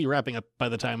maybe wrapping up by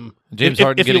the time. James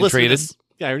Harden getting traded.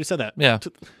 Yeah, I already said that. Yeah.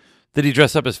 Did he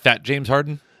dress up as Fat James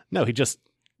Harden? No, he just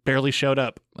barely showed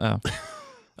up.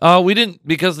 Oh. We didn't,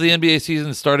 because the NBA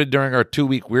season started during our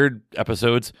 2-week weird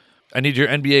episodes. I need your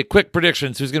NBA quick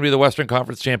predictions. Who's going to be the Western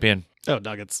Conference champion? Oh,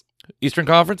 Nuggets. Eastern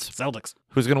Conference? Celtics.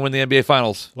 Who's going to win the NBA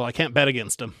Finals? Well, I can't bet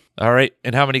against them. All right.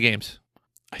 And how many games?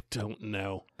 I don't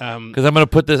know. Because I'm going to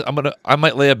put this, I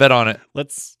might lay a bet on it.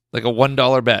 Let's. Like a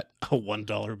 $1 bet. A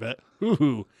 $1 bet.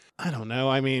 Ooh. I don't know.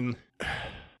 I mean,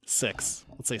 6.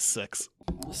 Let's say 6.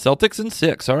 Celtics and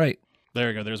 6. All right. There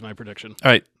you go. There's my prediction.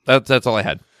 All right. That's all I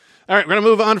had. All right, we're going to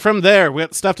move on from there. We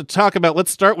got stuff to talk about.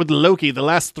 Let's start with Loki, the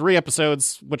last 3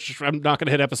 episodes, which I'm not going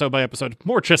to hit episode by episode.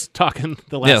 More just talking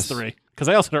the last 3. Because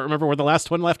I also don't remember where the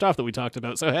last one left off that we talked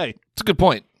about. So, hey. It's a good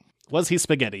point. Was he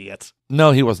spaghetti yet?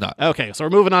 No, he was not. Okay, so we're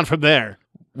moving on from there.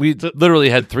 We literally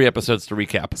had 3 episodes to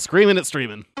recap. Screaming at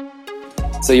streaming.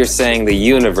 So you're saying the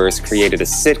universe created a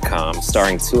sitcom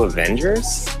starring 2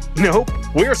 Avengers? Nope,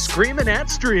 we're screaming at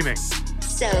streaming.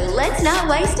 So let's not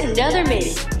waste another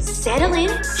minute. Settle in,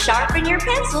 sharpen your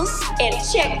pencils, and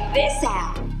check this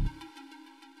out.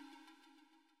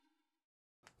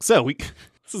 So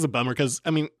this is a bummer because,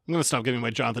 I'm going to stop giving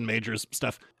my Jonathan Majors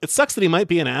stuff. It sucks that he might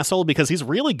be an asshole because he's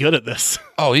really good at this.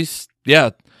 Oh,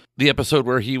 the episode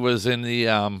where he was in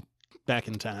the... Back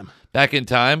in Time. Back in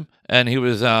Time, and he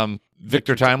was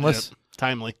Victor Timeless.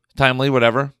 Timely. Timely,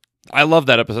 whatever. I love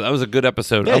that episode. That was a good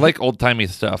episode. Yeah. I like old-timey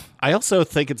stuff. I also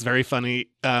think it's very funny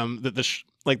that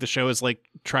the show is like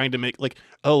trying to make like,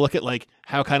 oh, look at like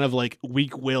how kind of like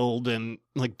weak-willed and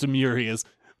like demure he is.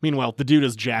 Meanwhile, the dude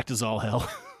is jacked as all hell.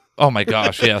 Oh my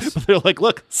gosh, yes. They're like,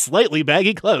 look, slightly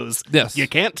baggy clothes. Yes. You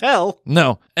can't tell.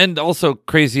 No. And also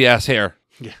crazy-ass hair.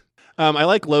 Yeah. I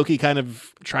like Loki kind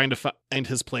of trying to find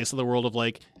his place in the world of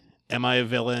like, am I a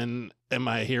villain? Am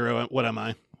I a hero? What am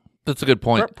I? That's a good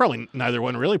point. Probably neither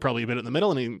one, really. Probably a bit in the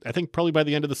middle. And I think probably by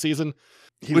the end of the season,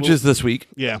 which is this week.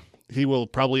 Yeah. He will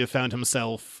probably have found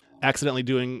himself accidentally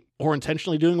doing or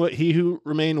intentionally doing what He Who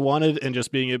Remained wanted and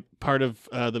just being a part of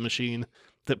the machine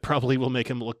that probably will make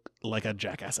him look like a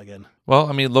jackass again. Well,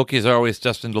 Lokis are always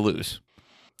destined to lose.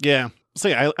 Yeah. So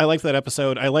yeah, I like that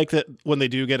episode. I like that when they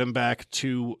do get him back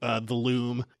to the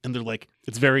loom and they're like,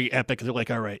 it's very epic. They're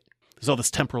like, all right, there's all this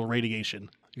temporal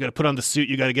radiation. You got to put on the suit.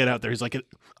 You got to get out there. He's like,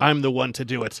 I'm the one to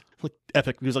do it. Like,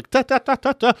 epic. He's like, da, da, da,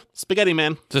 da, da. Spaghetti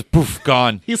man. Just poof,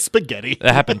 gone. He's spaghetti.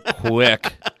 That happened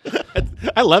quick.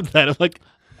 I loved that. I'm like,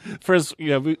 first,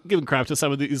 giving crap to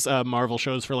some of these Marvel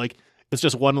shows for like, it's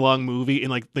just one long movie and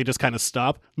like they just kind of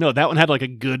stop. No, that one had like a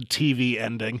good TV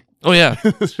ending. Oh yeah.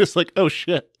 It's just like, oh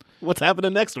shit. What's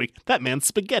happening next week? That man's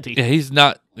spaghetti. Yeah, he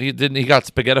got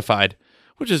spaghettified,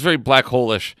 which is very black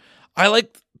hole-ish. I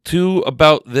like too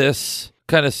about this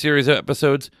kind of series of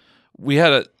episodes. We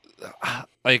had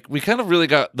we kind of really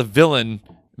got the villain,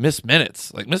 Miss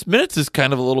Minutes. Like Miss Minutes is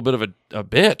kind of a little bit of a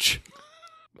bitch.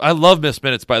 I love Miss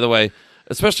Minutes, by the way,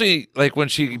 especially like when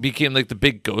she became like the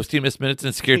big ghosty Miss Minutes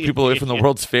and scared people away from the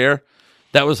World's Fair.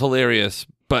 That was hilarious.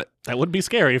 But that would be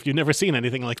scary if you've never seen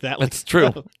anything like that. That's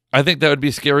true. I think that would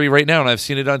be scary right now, and I've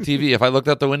seen it on TV. If I looked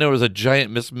out the window, there was a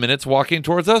giant Miss Minutes walking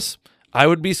towards us, I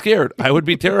would be scared. I would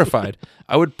be terrified.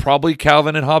 I would probably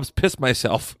Calvin and Hobbes piss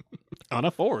myself. On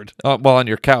a Ford. Well, on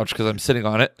your couch because I'm sitting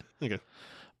on it. Okay.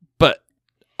 But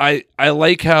I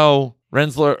like how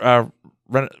Renslayer,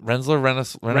 like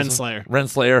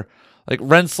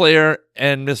Renslayer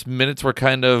and Miss Minutes were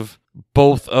kind of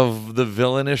both of the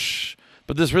villainish.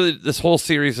 But this whole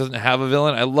series doesn't have a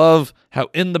villain. I love how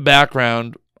in the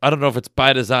background, I don't know if it's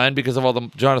by design because of all the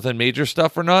Jonathan Major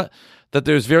stuff or not, that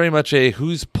there's very much a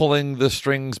who's pulling the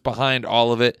strings behind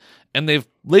all of it. And they've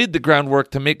laid the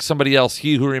groundwork to make somebody else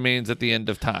He Who Remains at the end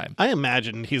of time. I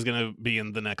imagine he's going to be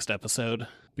in the next episode.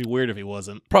 Be weird if he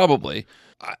wasn't. Probably.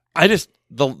 I just,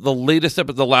 the latest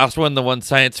episode, the last one, the one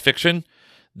science fiction,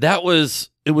 it was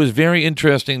very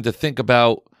interesting to think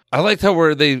about. I liked how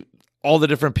all the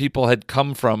different people had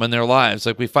come from in their lives.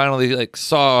 Like we finally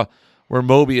saw where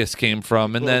Mobius came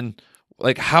from, and then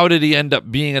how did he end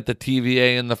up being at the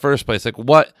TVA in the first place? Like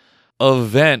what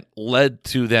event led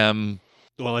to them?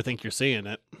 Well, I think you're seeing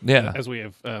it. Yeah, as we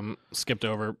have skipped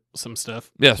over some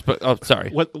stuff. Yes, but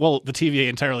sorry. Well, the TVA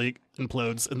entirely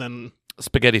implodes and then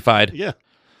spaghettified. Yeah.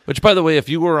 Which, by the way, if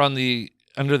you were under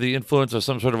the influence of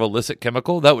some sort of illicit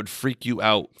chemical, that would freak you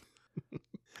out.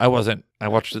 I wasn't. I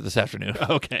watched it this afternoon.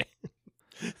 Okay.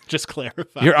 Just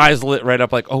clarify. Your eyes lit right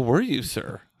up like, oh, were you,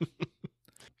 sir?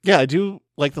 Yeah, I do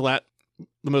like the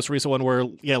most recent one where,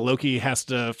 Loki has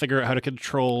to figure out how to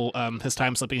control his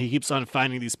time slipping. He keeps on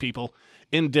finding these people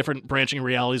in different branching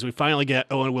realities. We finally get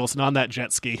Owen Wilson on that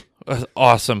jet ski. That's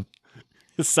awesome.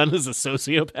 His son is a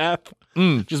sociopath,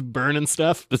 just burning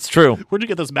stuff. That's true. Where'd you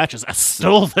get those matches? I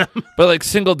stole them. But like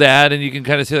single dad, and you can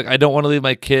kind of see like I don't want to leave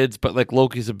my kids, but like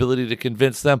Loki's ability to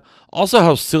convince them. Also,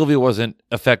 how Sylvia wasn't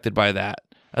affected by that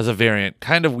as a variant,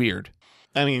 kind of weird.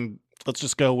 I mean, let's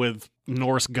just go with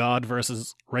Norse god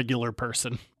versus regular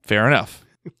person. Fair enough.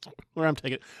 Where I'm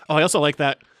taking. Oh, I also like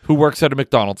that. Who works at a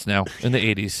McDonald's now in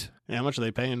the 80s? Yeah, how much are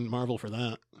they paying Marvel for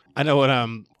that? I know what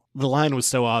the line was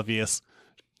so obvious.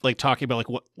 Like talking about like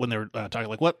what when they were talking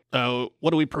like what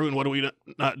do we prune, what do we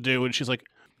not do, and she's like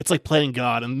it's like playing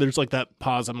God, and there's like that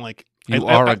pause. I'm like you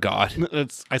are a god.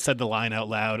 I said the line out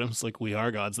loud. I was like we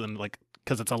are gods. Then like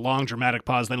because it's a long dramatic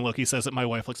pause. Then Loki says it. My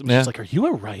wife looks at me. She's like, "Are you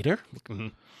a writer?" Like, mm-hmm.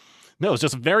 No, it's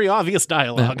just very obvious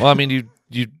dialogue. Well, I mean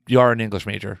you are an English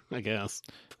major, I guess,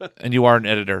 and you are an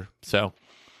editor, so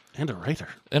and a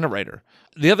writer.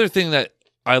 The other thing that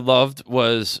I loved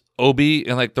was Obi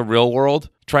in like the real world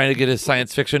trying to get his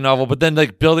science fiction novel, but then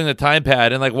like building the time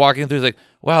pad and like walking through, he's like,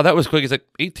 wow, that was quick. He's like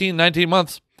 18, 19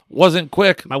 months. Wasn't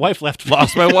quick. My wife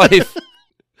lost my wife.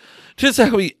 Just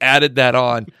how he added that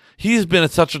on. He's been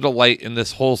such a delight in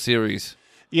this whole series.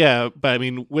 Yeah, but I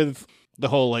mean, with the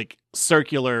whole like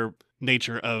circular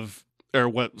nature of, or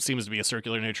what seems to be a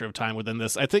circular nature of time within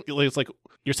this, I think it's like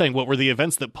you're saying, what were the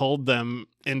events that pulled them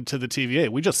into the TVA?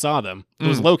 We just saw them. It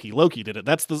was Loki. Loki did it.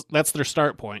 That's their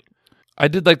start point. I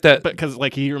did like that because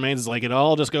like he remains like it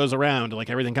all just goes around, like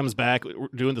everything comes back. We're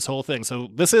doing this whole thing. So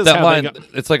this is that how line. They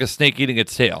got, it's like a snake eating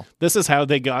its tail. This is how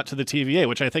they got to the TVA,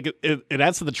 which I think it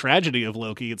adds to the tragedy of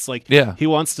Loki. It's like he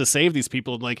wants to save these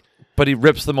people, and like, but he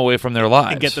rips them away from their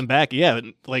lives and get them back. Yeah,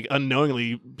 and like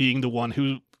unknowingly being the one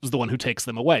who is the one who takes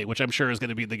them away, which I'm sure is going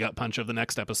to be the gut punch of the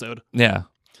next episode. Yeah.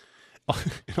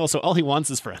 And also, all he wants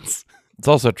is friends. It's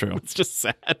also true. It's just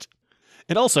sad.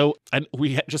 And also,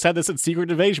 we just had this in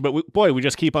Secret Invasion, but we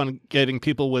just keep on getting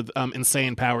people with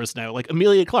insane powers now. Like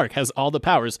Emilia Clarke has all the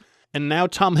powers, and now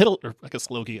Tom Hiddleston, or I guess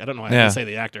Loki, I don't know how to say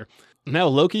the actor. Now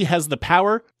Loki has the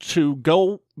power to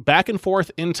go back and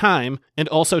forth in time and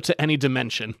also to any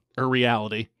dimension or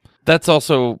reality. That's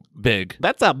also big.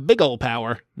 That's a big old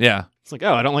power. Yeah. It's like,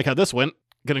 oh, I don't like how this went.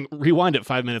 Gonna rewind it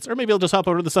 5 minutes, or maybe I'll just hop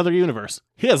over to this other universe.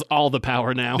 He has all the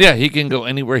power now. Yeah, he can go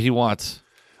anywhere he wants.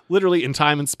 Literally in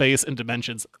time and space and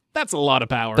dimensions. That's a lot of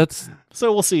power.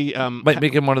 So we'll see. Might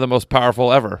make him one of the most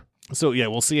powerful ever. So yeah,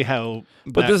 we'll see how.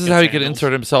 But this is how he could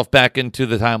insert himself back into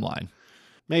the timeline.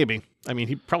 Maybe. I mean,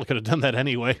 he probably could have done that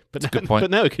anyway. But good point.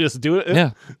 But now he could just do it.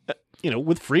 Yeah.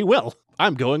 With free will.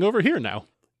 I'm going over here now.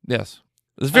 Yes.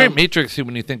 It's very Matrixy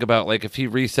when you think about like if he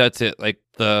resets it, like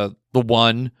the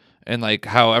one and like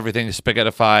how everything is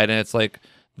spaghettified, and it's like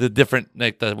the different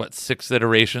like the sixth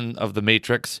iteration of the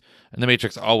Matrix, and the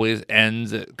Matrix always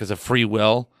ends because of free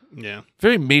will. Yeah.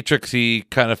 Very Matrixy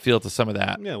kind of feel to some of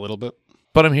that. Yeah, a little bit.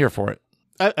 But I'm here for it.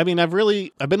 I mean, I've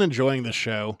been enjoying this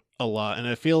show a lot, and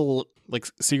I feel like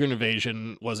Secret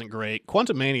Invasion wasn't great.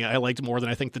 Quantum Mania I liked more than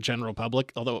I think the general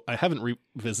public, although I haven't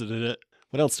revisited it.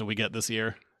 What else did we get this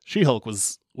year? She-Hulk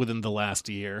was within the last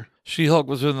year. She-Hulk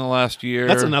was within the last year.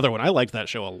 That's another one. I liked that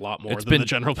show a lot more than the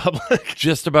general public.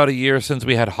 Just about a year since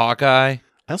we had Hawkeye.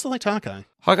 I also liked Hawkeye.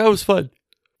 Hawkeye was fun.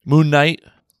 Moon Knight.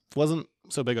 Wasn't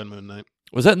so big on Moon Knight.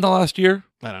 Was that in the last year?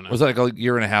 I don't know. Was that like a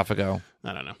year and a half ago?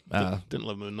 I don't know. Didn't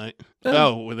love Moon Knight. Yeah.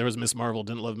 Oh, there was Miss Marvel.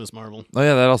 Didn't love Miss Marvel. Oh,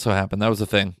 yeah, that also happened. That was a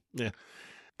thing. Yeah.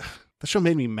 The show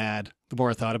made me mad the more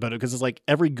I thought about it, because it's like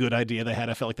every good idea they had,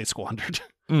 I felt like they squandered.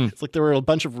 It's like there were a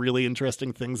bunch of really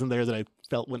interesting things in there that I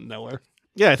felt went nowhere.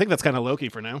 Yeah, I think that's kind of Loki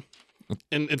for now.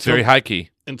 It's very high key.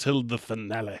 Until the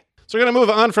finale. So we're going to move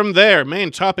on from there. Main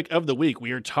topic of the week.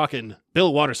 We are talking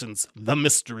Bill Waterson's The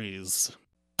Mysteries.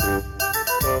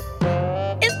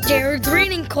 It's Jared's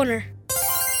Reading Corner.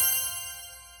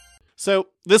 So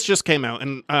this just came out,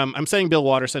 and I'm saying Bill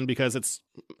Waterson because it's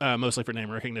mostly for name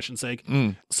recognition's sake.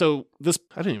 So this,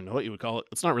 I don't even know what you would call it.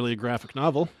 It's not really a graphic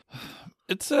novel.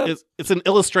 It's an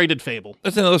illustrated fable.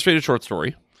 It's an illustrated short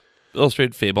story.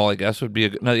 Illustrated fable, I guess, would be a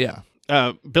good... No, yeah.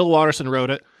 Bill Waterson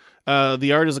wrote it.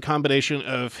 The art is a combination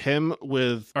of him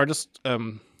with artist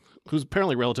who's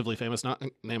apparently relatively famous, not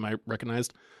a name I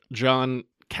recognized, John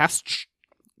Kascht,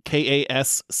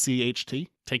 Kascht.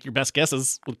 Take your best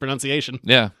guesses with pronunciation.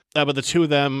 Yeah. But the two of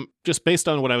them, just based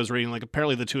on what I was reading, like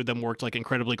apparently the two of them worked like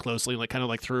incredibly closely, like kind of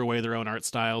like threw away their own art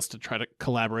styles to try to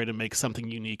collaborate and make something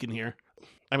unique in here.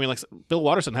 I mean, like Bill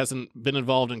Waterson hasn't been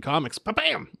involved in comics.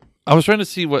 Bam! I was trying to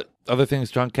see what other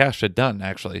things John Kascht had done,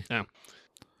 actually. Yeah.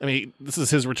 I mean, this is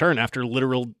his return after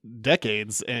literal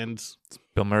decades, and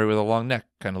Bill Murray with a long neck.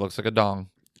 Kind of looks like a dong.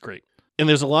 Great. And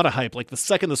there's a lot of hype. Like the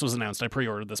second this was announced, I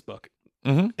pre-ordered this book.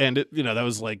 Mm-hmm. And it, that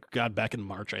was like, God, back in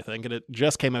March, I think. And it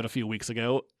just came out a few weeks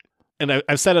ago. And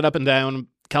I've said it up and down.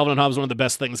 Calvin and Hobbes is one of the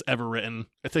best things ever written.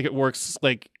 I think it works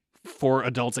like for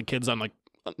adults and kids on like,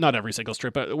 not every single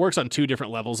strip, but it works on 2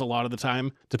 different levels a lot of the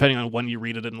time, depending on when you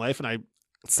read it in life. And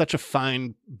it's such a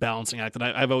fine balancing act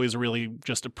that I've always really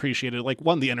just appreciated, like,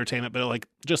 one, the entertainment, but like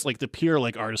just like the pure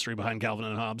like artistry behind Calvin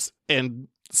and Hobbes. And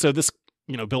so this,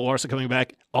 Bill Waterson coming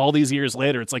back all these years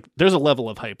later, it's like there's a level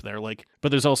of hype there, like, but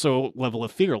there's also a level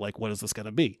of fear, like, what is this going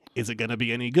to be? Is it going to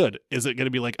be any good? Is it going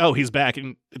to be like, oh, he's back,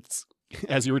 and it's,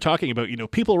 as you were talking about,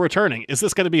 people returning. Is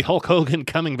this going to be Hulk Hogan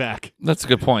coming back? That's a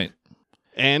good point.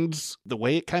 And the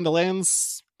way it kind of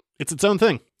lands, it's its own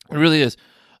thing. It really is.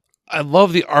 I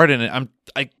love the art in it.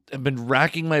 I've been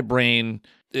racking my brain.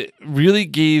 It really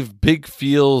gave big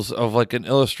feels of like an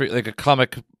illustrate, like a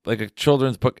comic, like a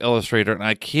children's book illustrator, and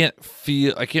I can't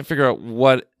figure out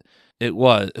what it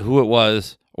was, who it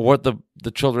was, or what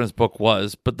the children's book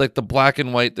was. But like the black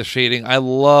and white, the shading, I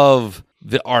love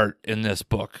the art in this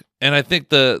book, and I think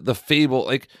the fable,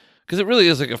 like, because it really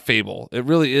is like a fable. It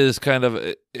really is kind of,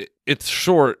 it's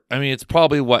short. I mean, it's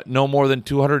probably no more than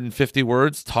 250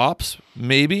 words tops,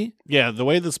 maybe. Yeah, the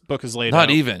way this book is laid out.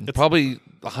 Not even. It's probably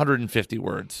 150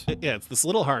 words. It's this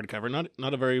little hardcover,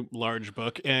 not a very large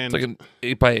book. And it's like an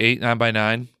 8x8,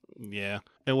 9x9. Yeah.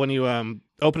 And when you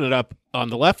open it up on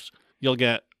the left, you'll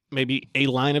get maybe a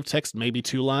line of text, maybe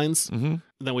 2 lines. Mm-hmm.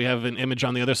 Then we have an image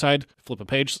on the other side. Flip a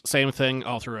page, same thing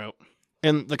all throughout.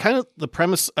 And the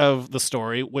premise of the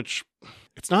story, which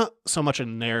it's not so much a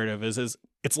narrative, is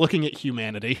it's looking at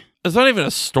humanity. It's not even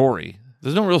a story.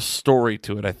 There's no real story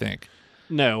to it, I think.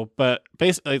 No, but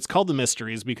basically it's called The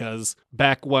Mysteries because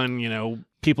back when,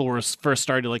 people were first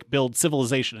starting to like build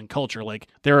civilization and culture, like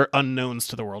there are unknowns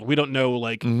to the world. We don't know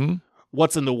like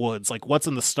what's in the woods, like what's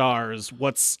in the stars,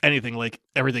 what's anything, like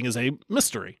everything is a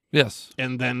mystery. Yes.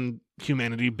 And then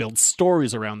humanity builds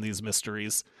stories around these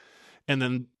mysteries. And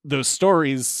then those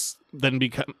stories then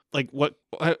become like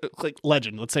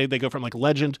legend. Let's say they go from like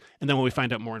legend, and then when we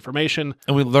find out more information,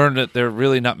 and we learn that they're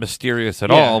really not mysterious at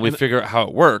all, we figure out how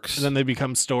it works. And then they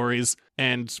become stories.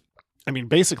 And I mean,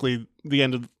 basically, the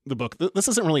end of the book. This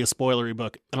isn't really a spoilery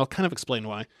book, and I'll kind of explain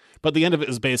why. But the end of it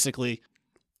is basically,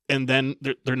 and then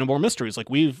there are no more mysteries. Like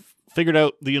we've figured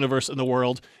out the universe and the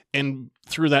world, and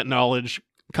through that knowledge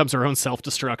comes our own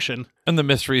self-destruction. And the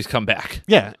mysteries come back.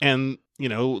 Yeah, and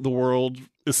the world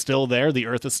is still there, the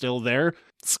earth is still there,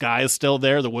 the sky is still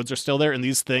there, the woods are still there, and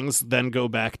these things then go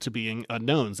back to being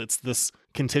unknowns. It's this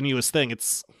continuous thing.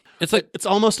 It's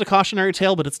almost a cautionary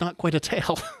tale, but it's not quite a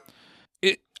tale.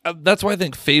 That's why I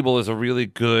think fable is a really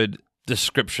good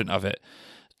description of it.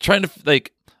 Trying to,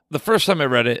 like, the first time I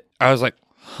read it, I was like,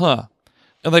 huh.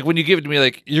 And like when you give it to me,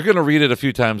 like, you're going to read it a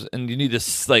few times and you need to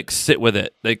like sit with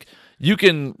it. Like, you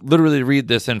can literally read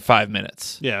this in 5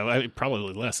 minutes. Yeah,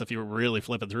 probably less if you were really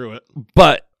flipping through it.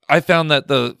 But I found that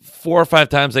the 4 or 5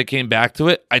 times I came back to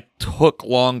it, I took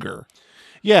longer.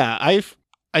 Yeah,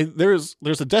 there's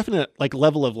a definite like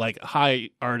level of like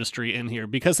high artistry in here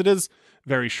because it is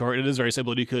very short. It is very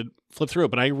simple. You could flip through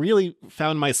it, but I really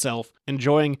found myself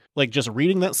enjoying like just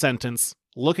reading that sentence,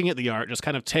 looking at the art, just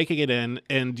kind of taking it in,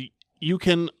 and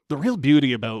the real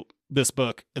beauty about this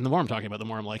book, and the more I'm talking about, the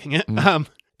more I'm liking it.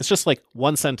 It's just like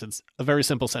one sentence, a very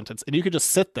simple sentence, and you could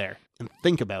just sit there and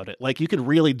think about it. Like you could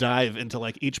really dive into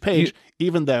like each page,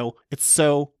 even though it's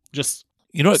so just.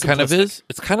 You know what it kind of is?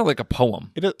 It's kind of like a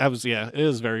poem. It is. It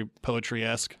is very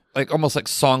poetry-esque, like almost like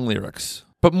song lyrics,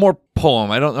 but more poem.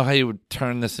 I don't know how you would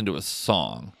turn this into a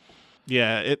song.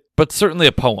 Yeah, but certainly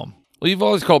a poem. Well, you've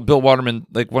always called Bill Waterman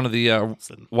like one of the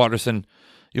Waterson.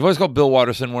 You've always called Bill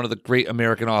Waterson one of the great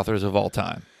American authors of all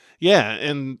time. Yeah,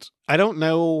 and I don't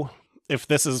know if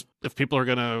people are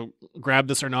going to grab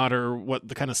this or not, or what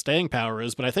the kind of staying power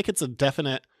is, but I think it's a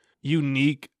definite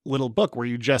unique little book where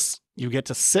you get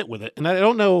to sit with it. And I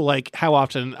don't know like how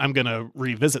often I'm going to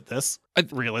revisit this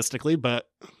realistically, but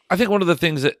I think one of the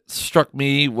things that struck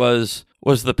me was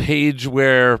the page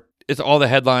where it's all the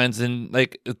headlines and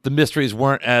like the mysteries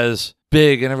weren't as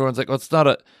big and everyone's like, well,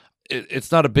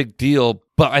 it's not a big deal,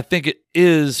 but I think it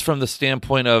is from the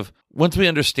standpoint of once we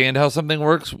understand how something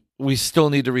works, we still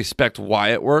need to respect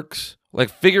why it works. Like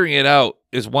figuring it out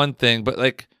is one thing, but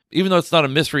like even though it's not a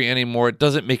mystery anymore, it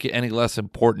doesn't make it any less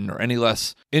important or any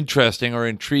less interesting or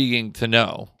intriguing to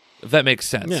know, if that makes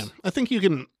sense. Yeah, I think you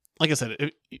can, like I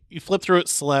said, you flip through it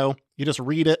slow, you just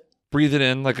read it. Breathe it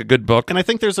in like a good book. And I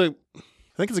think it's a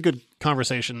good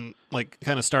conversation, like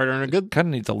kind of starter and a good... Kind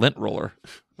of needs a lint roller.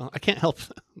 Well, I can't help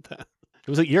that. It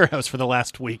was at your house for the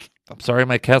last week. I'm sorry,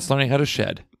 my cat's learning how to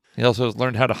shed. He also has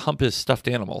learned how to hump his stuffed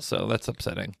animal, so that's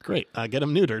upsetting. Great. Get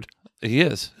him neutered. He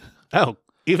is. Oh,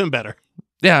 even better.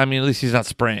 Yeah, I mean, at least he's not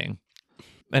spraying.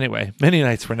 Anyway, many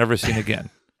nights were never seen again.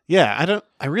 Yeah,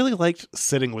 I really liked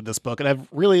sitting with this book, and I've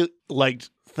really liked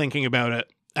thinking about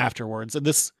it afterwards. And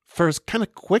this, for as kind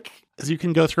of quick as you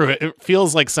can go through it, it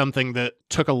feels like something that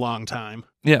took a long time.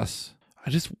 Yes.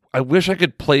 I wish I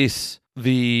could place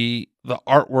the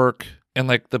artwork in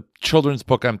like the children's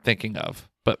book I'm thinking of,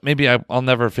 but maybe I'll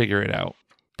never figure it out.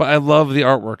 But I love the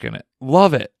artwork in it.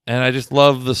 Love it. And I just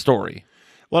love the story.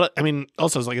 Well, I mean,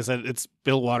 also, like I said, it's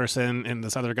Bill Waterson and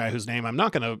this other guy whose name I'm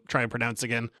not going to try and pronounce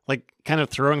again, like kind of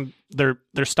throwing their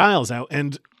styles out.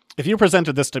 And if you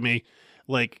presented this to me,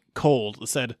 like cold,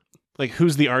 said, like,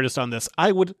 who's the artist on this?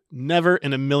 I would never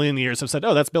in a million years have said,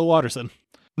 oh, that's Bill Waterson.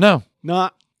 No.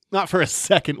 Not for a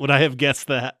second would I have guessed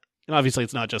that. And obviously,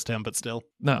 it's not just him, but still.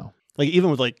 No. Like, even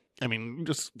with, like, I mean,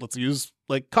 just let's use,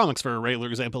 like, comics for a regular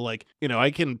example. Like, you know,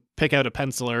 I can pick out a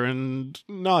penciler, and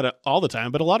not all the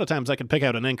time, but a lot of times I can pick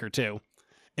out an inker, too.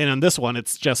 And on this one,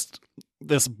 it's just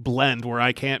this blend where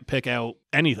I can't pick out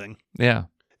anything. Yeah.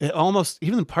 It almost,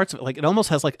 even in parts of it, like, it almost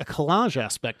has, like, a collage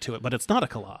aspect to it, but it's not a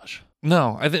collage.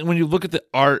 No, I think when you look at the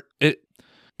art, I think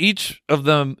each of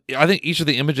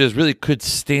the images really could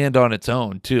stand on its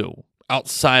own, too,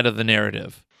 outside of the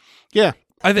narrative. Yeah.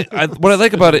 I think what I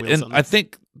like about it, and I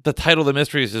think the title of the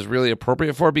mysteries is really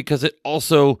appropriate for it because it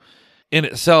also, in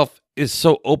itself, is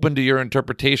so open to your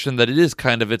interpretation that it is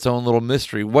kind of its own little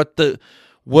mystery. What do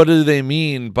they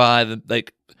mean by the,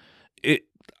 like, it?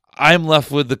 I'm left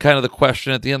with the kind of the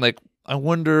question at the end, like, I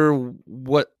wonder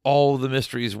what all the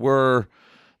mysteries were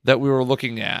that we were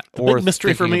looking at. The big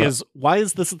mystery for me is, why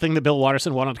is this the thing that Bill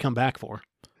Waterson wanted to come back for?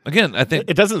 Again, I think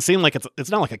it doesn't seem like it's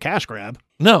not like a cash grab.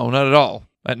 No, not at all.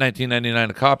 At $19.99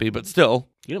 a copy, but still.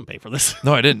 You didn't pay for this.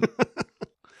 No, I didn't.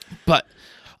 But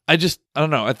I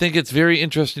don't know. I think it's very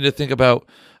interesting to think about.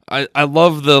 I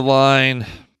love the line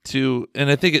and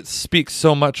I think it speaks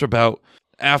so much about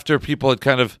after people had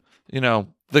kind of, you know,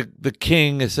 the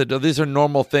king has said, oh, these are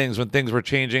normal things when things were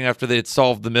changing after they had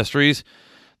solved the mysteries,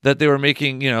 that they were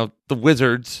making, you know, the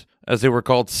wizards, as they were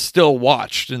called, still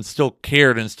watched and still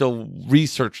cared and still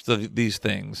researched these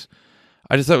things.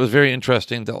 I just thought it was very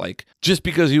interesting that, like, just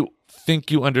because you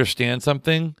think you understand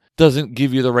something doesn't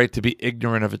give you the right to be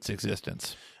ignorant of its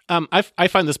existence. I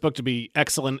find this book to be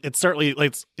excellent. It's certainly,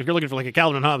 like, if you're looking for like a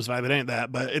Calvin and Hobbes vibe, it ain't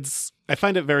that, but I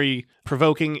find it very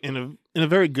provoking in a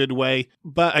very good way.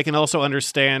 But I can also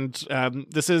understand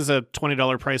this is a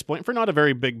 $20 price point for not a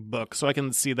very big book, so I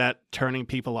can see that turning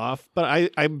people off.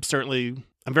 But I'm very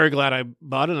glad I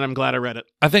bought it, and I'm glad I read it.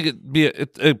 I think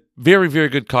it's a very, very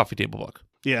good coffee table book.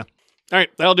 Yeah. All right,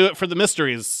 that'll do it for the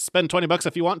mysteries. Spend $20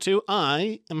 if you want to.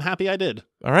 I am happy I did.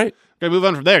 All right. We're going to move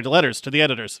on from there to letters to the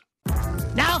editors.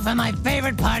 Now for my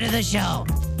favorite part of the show.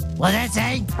 What'd that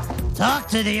say? Talk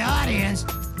to the audience.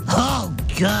 Oh,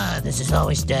 God, this is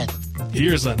always death.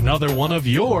 Here's another one of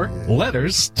your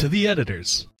letters to the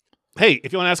editors. Hey,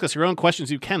 if you want to ask us your own questions,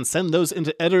 you can send those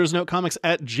into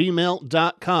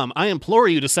editorsnotecomics@gmail.com. I implore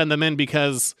you to send them in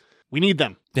because we need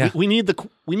them. Yeah. We need the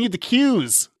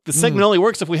cues. The segment only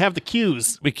works if we have the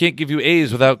cues. We can't give you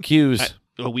A's without Q's.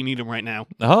 We need them right now.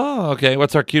 Oh, okay.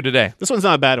 What's our cue today? This one's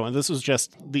not a bad one. This was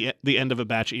just the end of a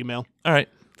batch email. All right.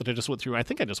 That I just went through. I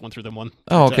think I just went through them one.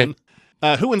 Oh, okay.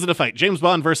 Who wins in a fight? James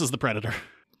Bond versus the Predator.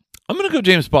 I'm going to go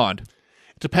James Bond.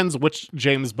 It depends which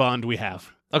James Bond we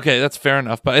have. Okay, that's fair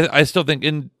enough. But I still think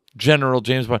in general,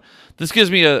 James Bond. This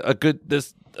gives me a good.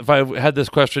 If I had this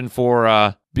question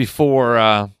for before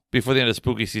the end of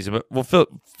spooky season, but we'll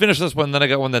finish this one. Then I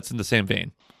got one that's in the same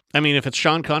vein. I mean, if it's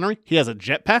Sean Connery, he has a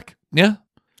jetpack. Yeah,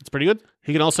 it's pretty good.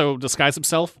 He can also disguise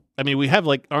himself. I mean, we have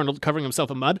like Arnold covering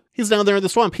himself in mud. He's down there in the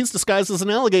swamp. He's disguised as an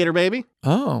alligator, baby.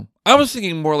 Oh, I was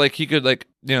thinking more like he could, like,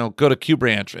 you know, go to Q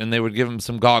Branch and they would give him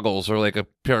some goggles or like a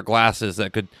pair of glasses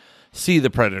that could see the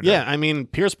Predator. Yeah, I mean,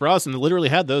 Pierce Brosnan literally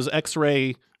had those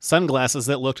X-ray sunglasses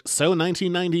that looked so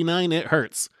 1999 it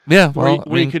hurts. Yeah, well,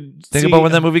 you could think about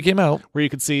when that movie came out, where you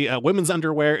could see women's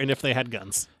underwear and if they had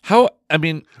guns.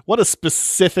 What a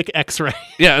specific X-ray.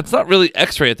 Yeah, it's not really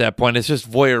X-ray at that point. It's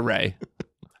just voyeur ray.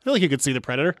 I feel like you could see the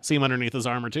Predator, see him underneath his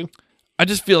armor too. I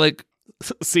just feel like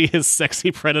see his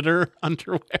sexy Predator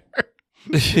underwear.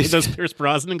 With those Pierce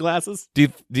Brosnan glasses. Do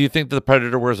you think that the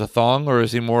Predator wears a thong, or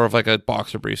is he more of like a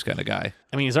boxer briefs kind of guy?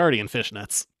 I mean, he's already in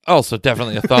fishnets. Oh, so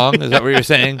definitely a thong? Is that what you're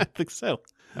saying? I think so.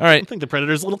 All right. I think the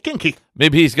Predator's a little kinky.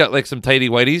 Maybe he's got like some tighty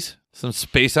whities, some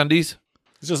space undies.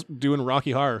 He's just doing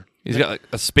Rocky Horror. He's got like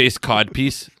a space cod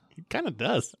piece. He kind of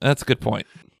does. That's a good point.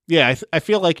 Yeah, I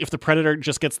feel like if the Predator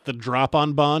just gets the drop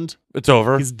on Bond, it's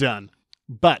over. He's done.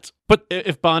 But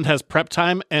if Bond has prep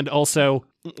time and also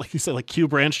like you said, like Q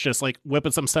Branch just like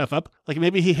whipping some stuff up. Like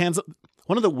maybe he hands up.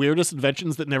 One of the weirdest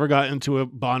inventions that never got into a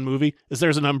Bond movie is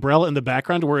there's an umbrella in the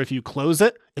background where if you close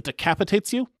it, it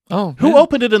decapitates you. Oh, who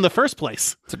opened it in the first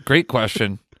place? It's a great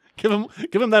question. Give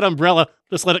him that umbrella.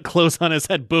 Just let it close on his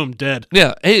head. Boom, dead.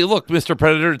 Yeah. Hey, look, Mr.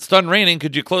 Predator, it's done raining.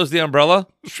 Could you close the umbrella?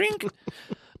 Shrink.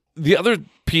 The other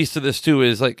piece to this too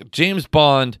is like James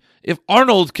Bond. If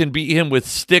Arnold can beat him with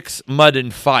sticks, mud,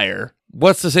 and fire,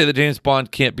 what's to say that James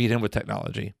Bond can't beat him with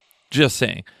technology? Just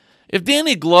saying. If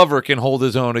Danny Glover can hold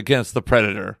his own against the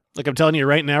Predator. Like I'm telling you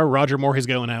right now, Roger Moore, he's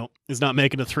going out. He's not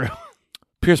making it through.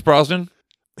 Pierce Brosnan?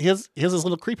 He has his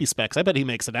little creepy specs. I bet he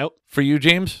makes it out. For you,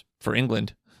 James? For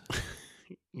England.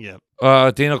 Yeah.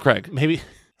 Daniel Craig. Maybe.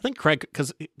 I think Craig,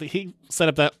 because he set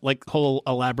up that like whole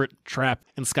elaborate trap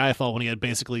in Skyfall when he had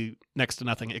basically next to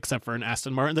nothing except for an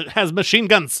Aston Martin that has machine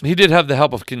guns. He did have the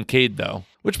help of Kincaid, though.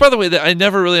 Which, by the way, I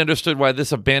never really understood why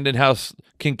this abandoned house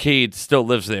Kincaid still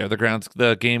lives there.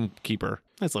 The gamekeeper.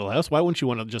 Nice little house. Why wouldn't you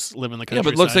want to just live in the countryside?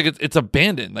 Yeah, but it looks like it's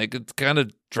abandoned. Like it's kind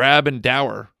of drab and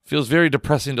dour. Feels very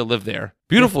depressing to live there.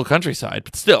 Beautiful countryside,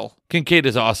 but still, Kincaid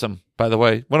is awesome. By the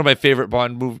way, one of my favorite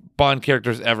Bond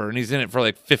characters ever, and he's in it for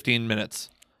like 15 minutes.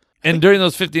 And during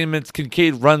those 15 minutes,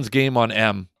 Kincaid runs game on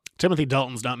M. Timothy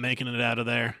Dalton's not making it out of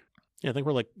there. Yeah, I think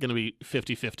we're like going to be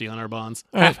 50-50 on our bonds.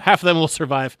 Right. Half of them will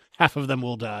survive. Half of them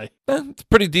will die. It's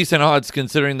pretty decent odds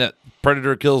considering that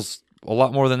Predator kills a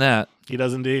lot more than that. He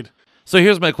does indeed. So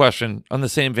here's my question on the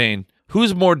same vein.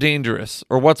 Who's more dangerous,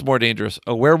 or what's more dangerous,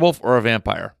 a werewolf or a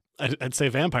vampire? I'd say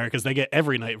vampire because they get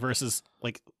every night versus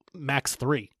like max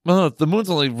 3. Well, the moon's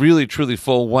only really truly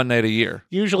full one night a year.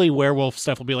 Usually werewolf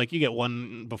stuff will be like you get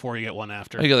one before, you get one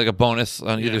after. You get like a bonus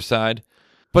on either side.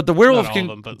 But the werewolf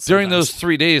can, during those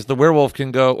 3 days, the werewolf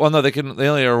can go, well, no, they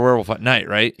only are a werewolf at night,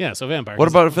 right? Yeah, so vampire. What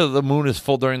about if the moon is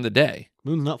full during the day?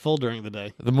 Moon's not full during the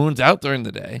day. The moon's out during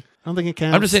the day. I don't think it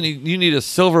counts. I'm just saying you need a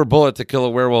silver bullet to kill a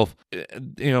werewolf.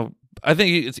 I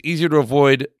think it's easier to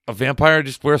avoid a vampire.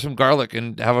 Just wear some garlic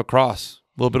and have a cross,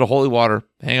 a little bit of holy water,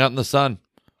 hang out in the sun.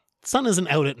 Sun isn't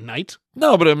out at night.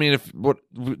 No, but I mean,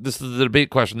 this is the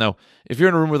debate question though. If you're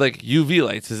in a room with like UV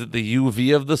lights, is it the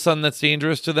UV of the sun that's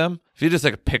dangerous to them? If you just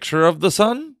like a picture of the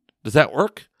sun, does that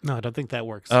work? No, I don't think that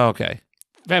works. Oh, okay.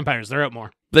 Vampires, they're out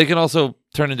more. They can also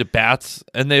turn into bats,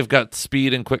 and they've got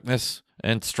speed and quickness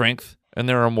and strength, and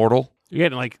they're immortal. You're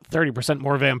getting like 30%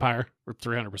 more vampire, or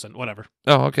 300%, whatever.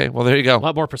 Oh, okay. Well, there you go. A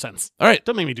lot more percents. All right.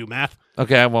 Don't make me do math.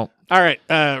 Okay, I won't. All right.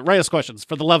 Write us questions.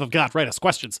 For the love of God, write us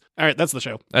questions. All right, that's the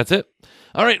show. That's it.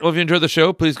 All right. Well, if you enjoyed the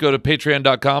show, please go to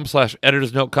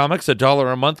patreon.com/editorsnotecomics.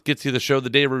 $1 a month gets you the show the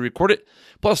day we record it,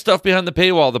 plus stuff behind the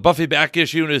paywall. The Buffy back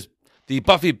issue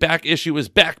is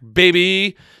back,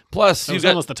 baby. Plus, that was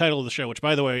almost the title of the show, which,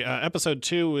 by the way, episode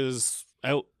 2 is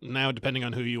out now, depending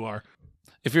on who you are.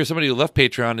 If you're somebody who left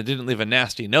Patreon and didn't leave a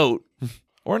nasty note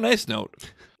or a nice note,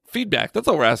 feedback. That's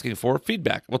all we're asking for.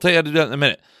 Feedback. We'll tell you how to do that in a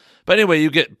minute. But anyway,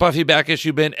 you get Buffy Back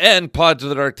Issue Bin and Pods of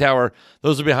the Dark Tower.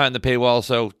 Those are behind the paywall,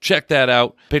 so check that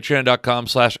out.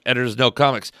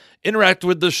 Patreon.com/editorsnotecomics. Interact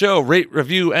with the show. Rate,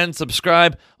 review, and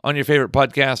subscribe on your favorite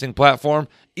podcasting platform.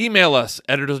 Email us,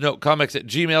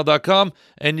 editorsnotecomics@gmail.com,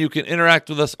 and you can interact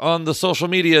with us on the social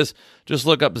medias. Just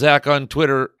look up Zach on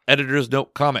Twitter, Editors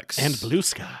Note Comics. And Blue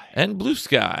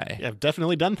Sky. Yeah, I've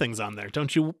definitely done things on there.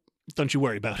 Don't you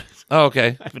worry about it. Oh,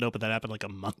 okay. I haven't opened that app in like a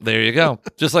month. There you go.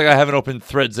 Just like I haven't opened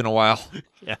Threads in a while.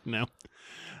 Yeah, no.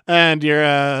 And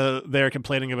you're there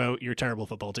complaining about your terrible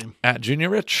football team. At Junior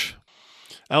Rich.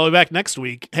 I'll be back next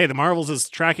week. Hey, the Marvels is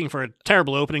tracking for a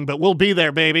terrible opening, but we'll be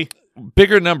there, baby.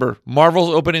 Bigger number,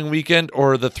 Marvel's opening weekend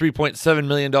or the $3.7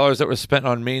 million that was spent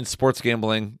on main sports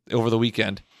gambling over the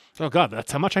weekend? Oh, God,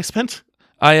 that's how much I spent?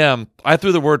 I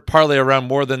threw the word parlay around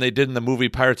more than they did in the movie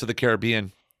Pirates of the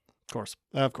Caribbean. Of course.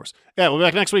 Yeah, we'll be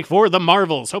back next week for the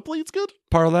Marvels. Hopefully it's good.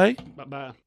 Parlay? Bye-bye.